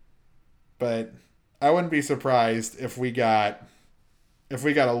 But I wouldn't be surprised if we got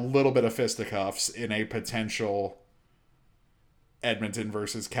a little bit of fisticuffs in a potential Edmonton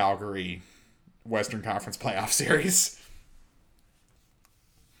versus Calgary Western Conference playoff series.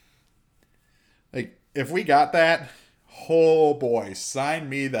 Like, if we got that, oh boy, sign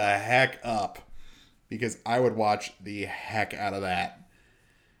me the heck up. Because I would watch the heck out of that.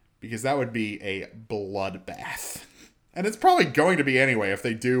 Because that would be a bloodbath. And it's probably going to be anyway if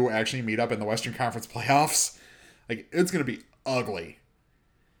they do actually meet up in the Western Conference playoffs. Like, it's going to be ugly.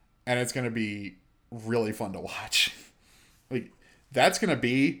 And it's going to be really fun to watch. Like, that's going to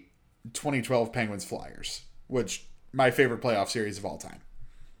be 2012 Penguins Flyers, which my favorite playoff series of all time.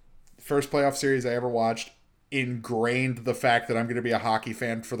 First playoff series I ever watched, ingrained the fact that I'm going to be a hockey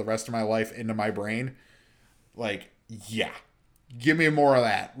fan for the rest of my life into my brain. Like, yeah, give me more of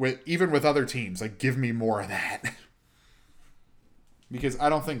that. Even with other teams, like, give me more of that. Because I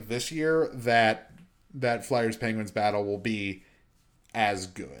don't think this year that Flyers-Penguins battle will be as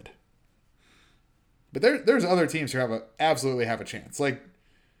good. But there's other teams who absolutely have a chance. Like,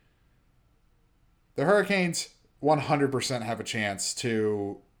 the Hurricanes 100% have a chance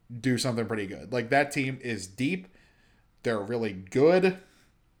to do something pretty good. Like, that team is deep. They're really good.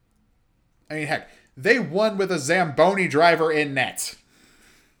 I mean, heck, they won with a Zamboni driver in net.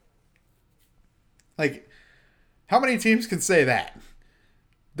 Like, how many teams can say that?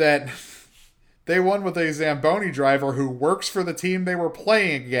 That they won with a Zamboni driver who works for the team they were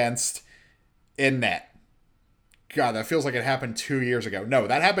playing against in net. God, that feels like it happened 2 years ago. No,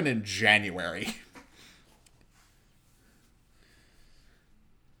 that happened in January.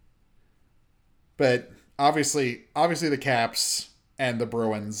 But obviously the Caps and the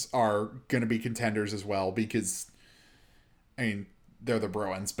Bruins are going to be contenders as well because, I mean, they're the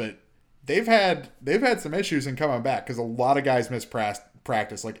Bruins, but they've had some issues in coming back because a lot of guys missed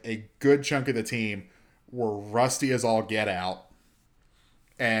practice. Like, a good chunk of the team were rusty as all get out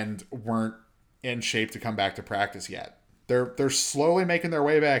and weren't in shape to come back to practice yet. They're slowly making their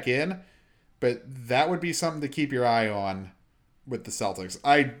way back in, but that would be something to keep your eye on with the Celtics.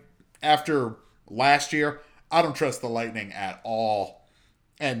 After last year, I don't trust the Lightning at all.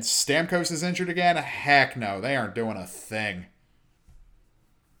 And Stamkos is injured again? Heck no, they aren't doing a thing.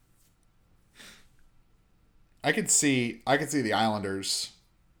 I could see the Islanders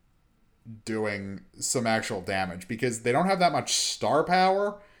doing some actual damage because they don't have that much star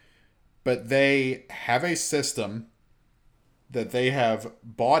power, but they have a system that they have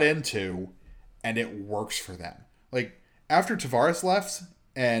bought into and it works for them. Like, after Tavares left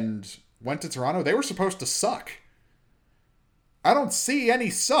and went to Toronto, they were supposed to suck. I don't see any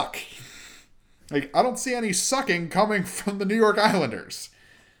suck. Like, I don't see any sucking coming from the New York Islanders.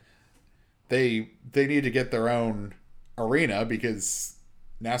 They need to get their own arena because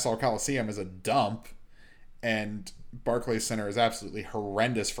Nassau Coliseum is a dump and Barclays Center is absolutely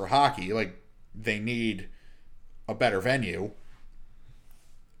horrendous for hockey. Like, they need a better venue.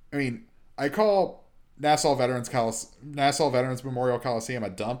 I mean, I call Nassau Veterans Memorial Coliseum a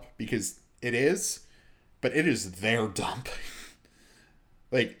dump because it is, but it is their dump.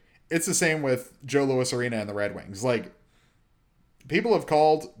 Like, it's the same with Joe Louis Arena and the Red Wings. Like, people have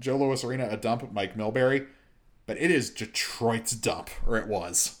called Joe Louis Arena a dump at Mike Milbury, but it is Detroit's dump, or it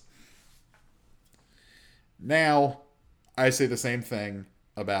was. Now, I say the same thing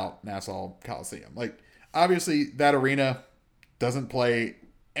about Nassau Coliseum. Like, obviously, that arena doesn't play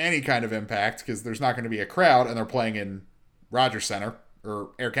any kind of impact because there's not going to be a crowd, and they're playing in Rogers Center,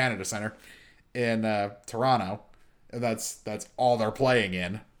 or Air Canada Center, in Toronto. And that's all they're playing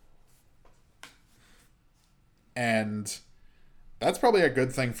in. And that's probably a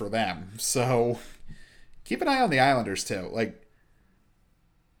good thing for them. So keep an eye on the Islanders too. Like,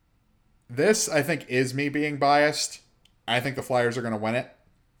 this, I think, is me being biased. I think the Flyers are going to win it.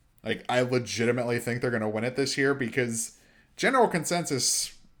 Like, I legitimately think they're going to win it this year because general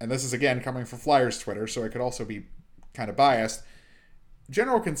consensus, and this is again coming from Flyers Twitter, so I could also be kind of biased.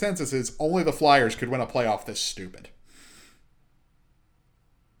 General consensus is only the Flyers could win a playoff this stupid.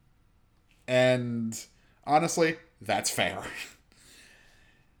 And honestly, that's fair.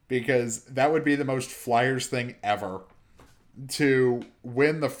 because that would be the most Flyers thing ever to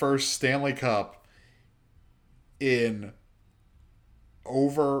win the first Stanley Cup in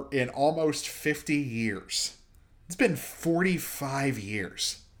almost 50 years. It's been 45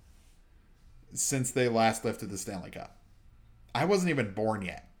 years since they last lifted the Stanley Cup. I wasn't even born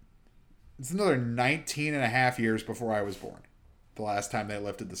yet. It's another 19 and a half years before I was born, the last time they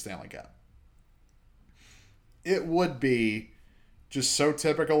lifted the Stanley Cup. It would be just so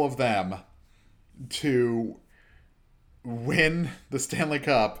typical of them to win the Stanley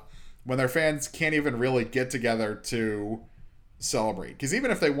Cup when their fans can't even really get together to celebrate. Because even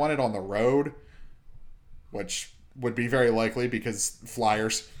if they won it on the road, which would be very likely because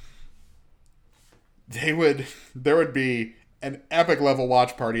Flyers, there would be an epic level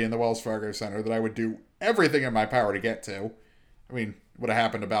watch party in the Wells Fargo Center that I would do everything in my power to get to. I mean, would have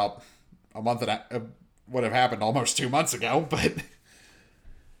happened about would have happened almost 2 months ago, but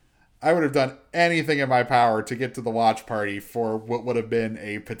I would have done anything in my power to get to the watch party for what would have been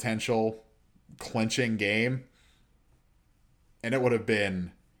a potential clinching game. And it would have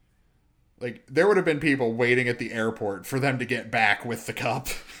been like, there would have been people waiting at the airport for them to get back with the cup.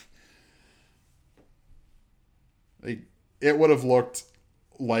 Like, it would have looked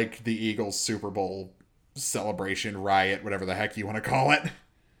like the Eagles Super Bowl celebration riot, whatever the heck you want to call it.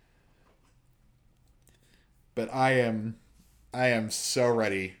 But I am so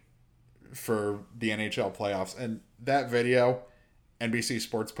ready for the NHL playoffs. And that video NBC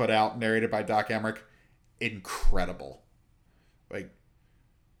Sports put out, narrated by Doc Emmerich, incredible. Like,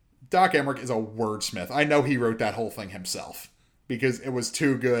 Doc Emmerich is a wordsmith. I know he wrote that whole thing himself because it was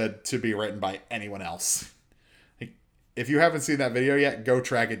too good to be written by anyone else. Like, if you haven't seen that video yet, go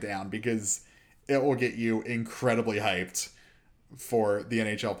track it down because it will get you incredibly hyped for the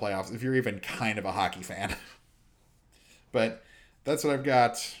NHL playoffs if you're even kind of a hockey fan. But that's what I've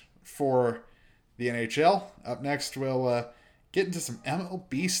got for the NHL. Up next, we'll get into some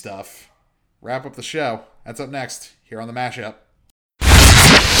MLB stuff. Wrap up the show. That's up next here on The Mashup.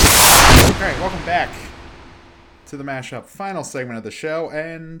 All right, welcome back to The Mashup, final segment of the show.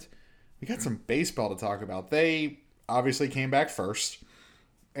 And we got some baseball to talk about. They obviously came back first.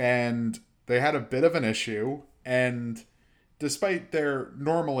 And they had a bit of an issue. And despite their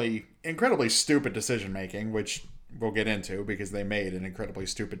normally incredibly stupid decision-making, which we'll get into because they made an incredibly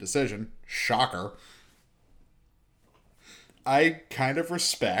stupid decision. Shocker. I kind of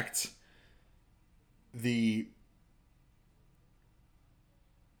respect the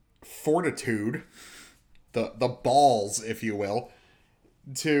fortitude, the balls, if you will,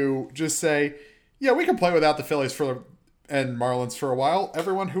 to just say, yeah, we can play without the Phillies and Marlins for a while.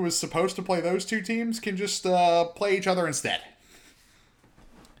 Everyone who was supposed to play those two teams can just play each other instead.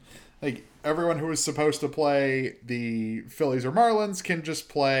 Like, everyone who was supposed to play the Phillies or Marlins can just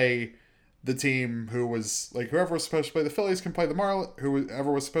play the team who was, like, whoever was supposed to play the Phillies can play the Marlins,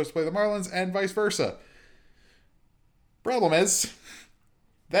 whoever was supposed to play the Marlins, and vice versa. Problem is,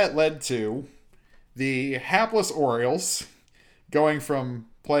 that led to the hapless Orioles going from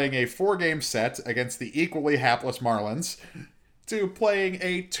playing a 4-game set against the equally hapless Marlins to playing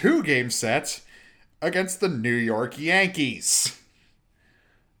a 2-game set against the New York Yankees.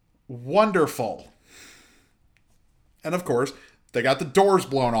 Wonderful. And of course, they got the doors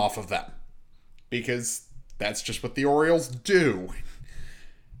blown off of them. Because that's just what the Orioles do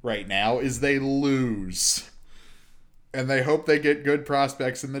right now, is they lose. And they hope they get good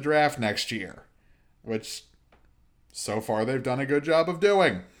prospects in the draft next year. Which, so far, they've done a good job of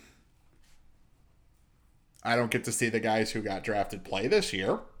doing. I don't get to see the guys who got drafted play this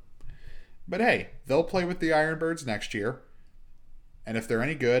year. But hey, they'll play with the Ironbirds next year. And if they're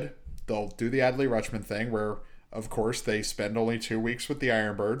any good, they'll do the Adley Rutschman thing where, of course, they spend only 2 weeks with the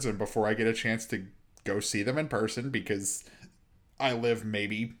Ironbirds. And before I get a chance to go see them in person, because I live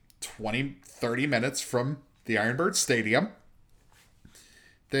maybe 20, 30 minutes from the Ironbirds Stadium,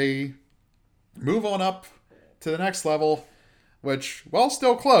 they move on up to the next level, which, while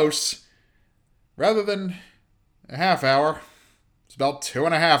still close, rather than a half hour, it's about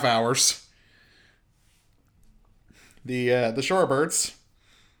 2.5 hours. The Shorebirds.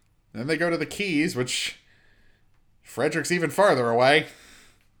 Then they go to the Keys, which Frederick's even farther away.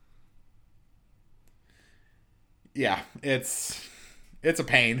 Yeah, it's a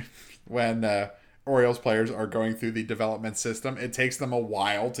pain when Orioles players are going through the development system. It takes them a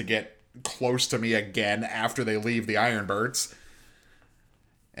while to get close to me again after they leave the Ironbirds.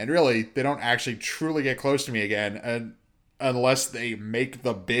 And really, they don't actually truly get close to me again unless they make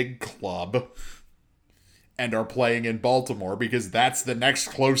the big club and are playing in Baltimore, because that's the next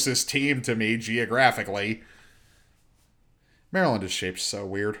closest team to me geographically. Maryland is shaped so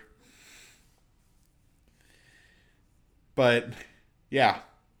weird. But yeah,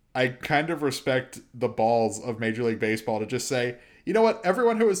 I kind of respect the balls of Major League Baseball to just say, you know what,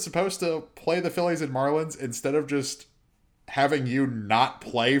 everyone who is supposed to play the Phillies and Marlins, instead of just having you not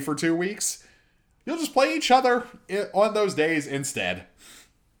play for 2 weeks, you'll just play each other on those days instead.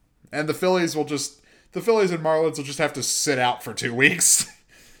 And the Phillies and Marlins will just have to sit out for 2 weeks.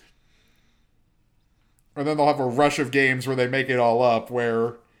 And then they'll have a rush of games where they make it all up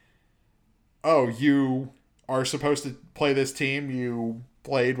where, oh, you are supposed to play this team you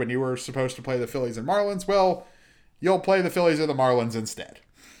played when you were supposed to play the Phillies and Marlins. Well, you'll play the Phillies or the Marlins instead.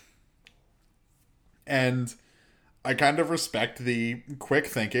 And I kind of respect the quick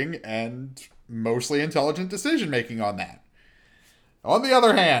thinking and mostly intelligent decision making on that. On the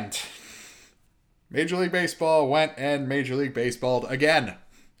other hand, Major League Baseball went and Major League Baseballed again.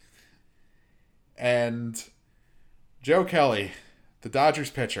 And Joe Kelly, the Dodgers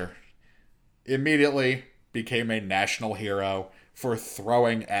pitcher, immediately became a national hero for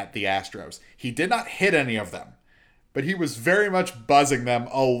throwing at the Astros. He did not hit any of them, but he was very much buzzing them,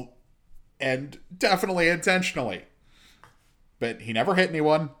 and definitely intentionally. But he never hit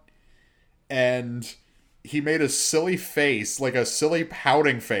anyone, and he made a silly face, like a silly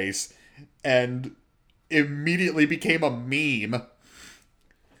pouting face, and immediately became a meme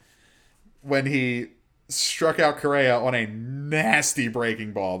when he struck out Correa on a nasty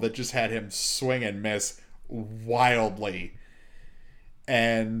breaking ball that just had him swing and miss wildly.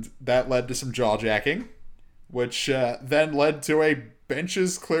 And that led to some jaw-jacking, which then led to a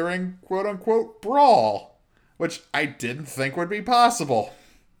benches-clearing, quote-unquote, brawl, which I didn't think would be possible.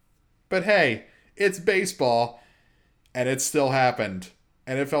 But hey, it's baseball, and it still happened.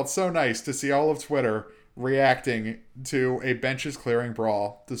 And it felt so nice to see all of Twitter reacting to a benches clearing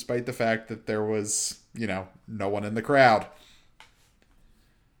brawl, despite the fact that there was, no one in the crowd.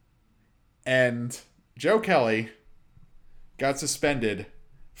 And Joe Kelly got suspended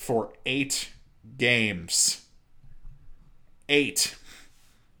for 8 games. 8.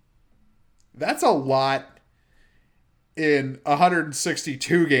 That's a lot in a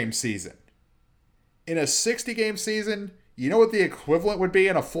 162 game season. In a 60 game season, you know what the equivalent would be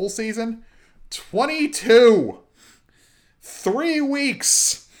in a full season? 22. 3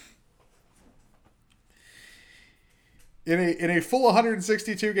 weeks. In a full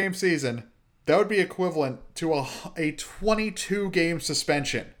 162 game season, that would be equivalent to a 22 game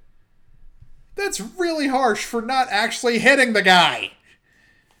suspension. That's really harsh for not actually hitting the guy.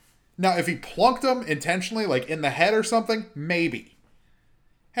 Now, if he plunked him intentionally, like in the head or something, maybe.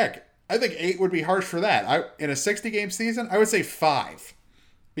 Heck, I think 8 would be harsh for that. In a 60 game season, I would say 5.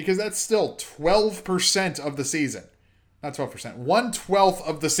 Because that's still 12% of the season. Not 12%. 1/12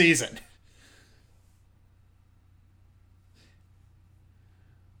 of the season.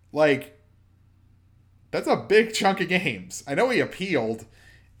 Like, that's a big chunk of games. I know he appealed,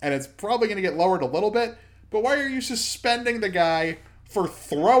 and it's probably going to get lowered a little bit, but why are you suspending the guy for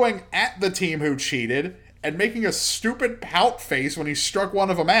throwing at the team who cheated and making a stupid pout face when he struck one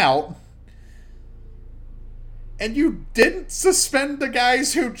of them out? And you didn't suspend the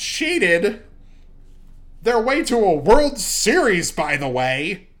guys who cheated their way to a World Series, by the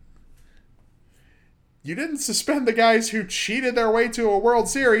way. You didn't suspend the guys who cheated their way to a World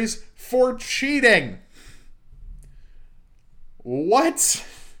Series for cheating. What?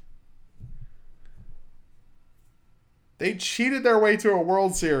 They cheated their way to a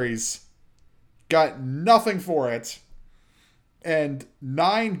World Series, got nothing for it, and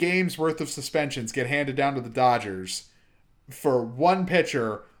 9 games worth of suspensions get handed down to the Dodgers for one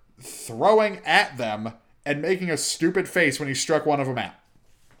pitcher throwing at them and making a stupid face when he struck one of them out.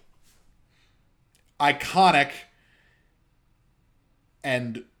 Iconic,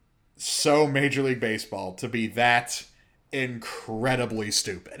 and so Major League Baseball to be that incredibly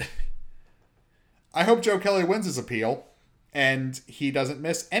stupid. I hope Joe Kelly wins his appeal and he doesn't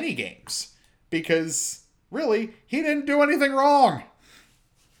miss any games, because really, he didn't do anything wrong.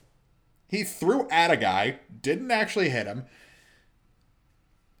 He threw at a guy, didn't actually hit him.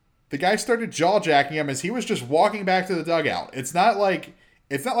 The guy started jaw-jacking him as he was just walking back to the dugout. It's not like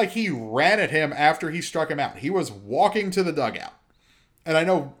he ran at him after he struck him out. He was walking to the dugout. And I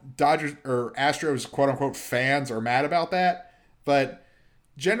know Dodgers or Astros quote-unquote fans are mad about that, but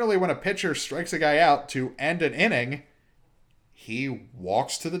generally when a pitcher strikes a guy out to end an inning, he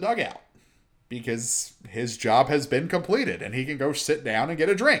walks to the dugout because his job has been completed and he can go sit down and get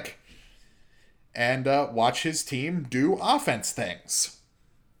a drink and watch his team do offense things.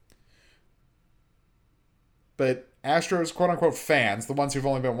 But Astros quote-unquote fans, the ones who've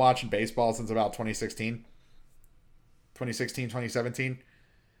only been watching baseball since about 2016, 2016, 2017.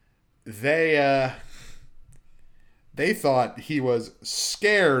 They thought he was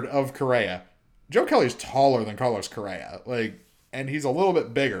scared of Correa. Joe Kelly's taller than Carlos Correa, and he's a little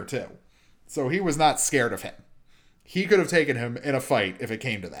bit bigger too. So he was not scared of him. He could have taken him in a fight if it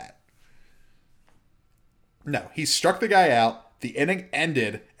came to that. No, he struck the guy out, the inning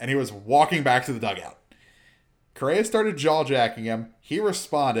ended, and he was walking back to the dugout. Correa started jaw-jacking him, he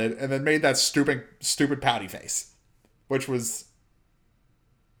responded, and then made that stupid pouty face, which was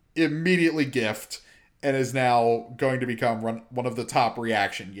immediately gift, and is now going to become one of the top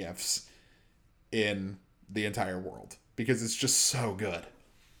reaction gifs in the entire world, because it's just so good.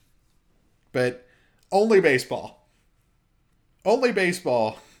 But only baseball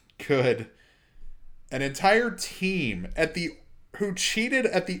could an entire team who cheated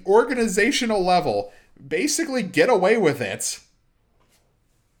at the organizational level basically get away with it,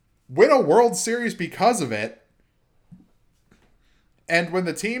 win a World Series because of it, and when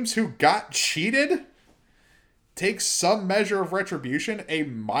the teams who got cheated take some measure of retribution, a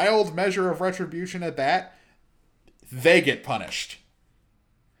mild measure of retribution at that, they get punished.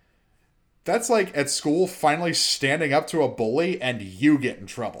 That's like at school finally standing up to a bully and you get in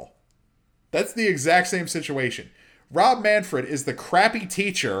trouble. That's the exact same situation. Rob Manfred is the crappy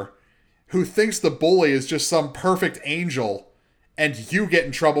teacher who thinks the bully is just some perfect angel, and you get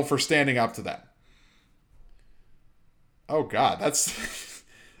in trouble for standing up to them. Oh God, that's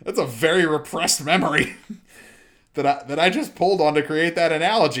a very repressed memory that I just pulled on to create that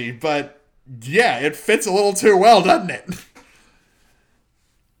analogy, but yeah, it fits a little too well, doesn't it?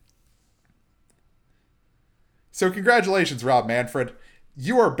 So congratulations, Rob Manfred.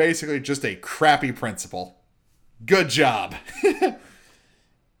 You are basically just a crappy principal. Good job.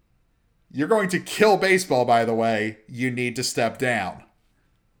 You're going to kill baseball, by the way. You need to step down.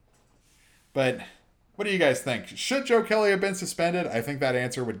 But what do you guys think? Should Joe Kelly have been suspended? I think that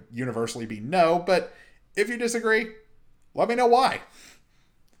answer would universally be no, but if you disagree, let me know why.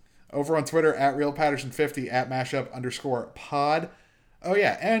 Over on Twitter, at RealPatterson50, at mashup_pod. Oh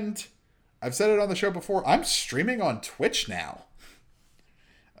yeah, and I've said it on the show before, I'm streaming on Twitch now.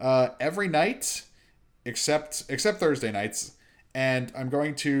 Every night, except Thursday nights, and I'm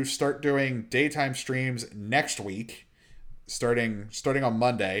going to start doing daytime streams next week, starting on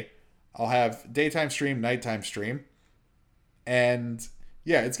Monday. I'll have daytime stream, nighttime stream, and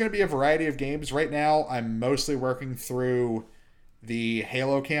yeah, it's going to be a variety of games. Right now, I'm mostly working through the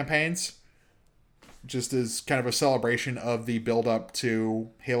Halo campaigns, just as kind of a celebration of the build-up to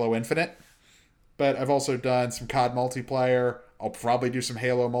Halo Infinite. But I've also done some COD multiplayer. I'll probably do some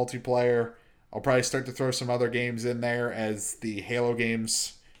Halo multiplayer. I'll probably start to throw some other games in there as the Halo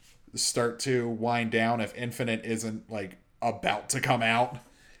games start to wind down, if Infinite isn't about to come out.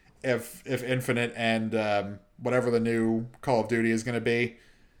 If Infinite and whatever the new Call of Duty is going to be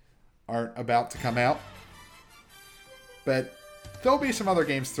aren't about to come out. But there'll be some other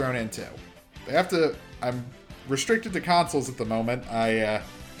games thrown in too. I'm restricted to consoles at the moment. I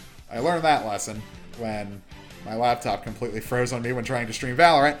learned that lesson when my laptop completely froze on me when trying to stream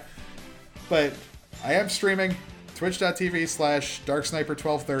Valorant. But I am streaming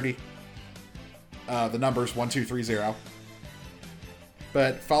twitch.tv/DarkSniper1230. The number's 1230.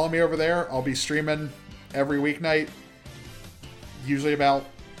 But follow me over there. I'll be streaming every weeknight, usually about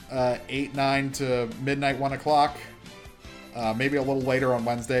 8, 9 to midnight, 1 o'clock. Maybe a little later on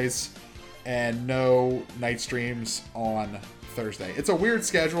Wednesdays. And no night streams on Thursday. It's a weird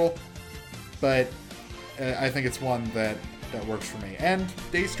schedule, but I think it's one that works for me. And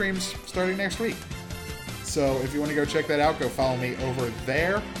day streams starting next week. So if you want to go check that out, go follow me over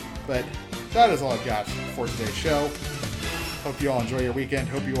there. But that is all I've got for today's show. Hope you all enjoy your weekend.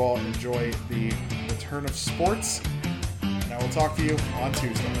 Hope you all enjoy the return of sports. And I will talk to you on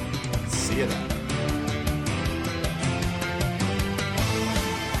Tuesday. See you then.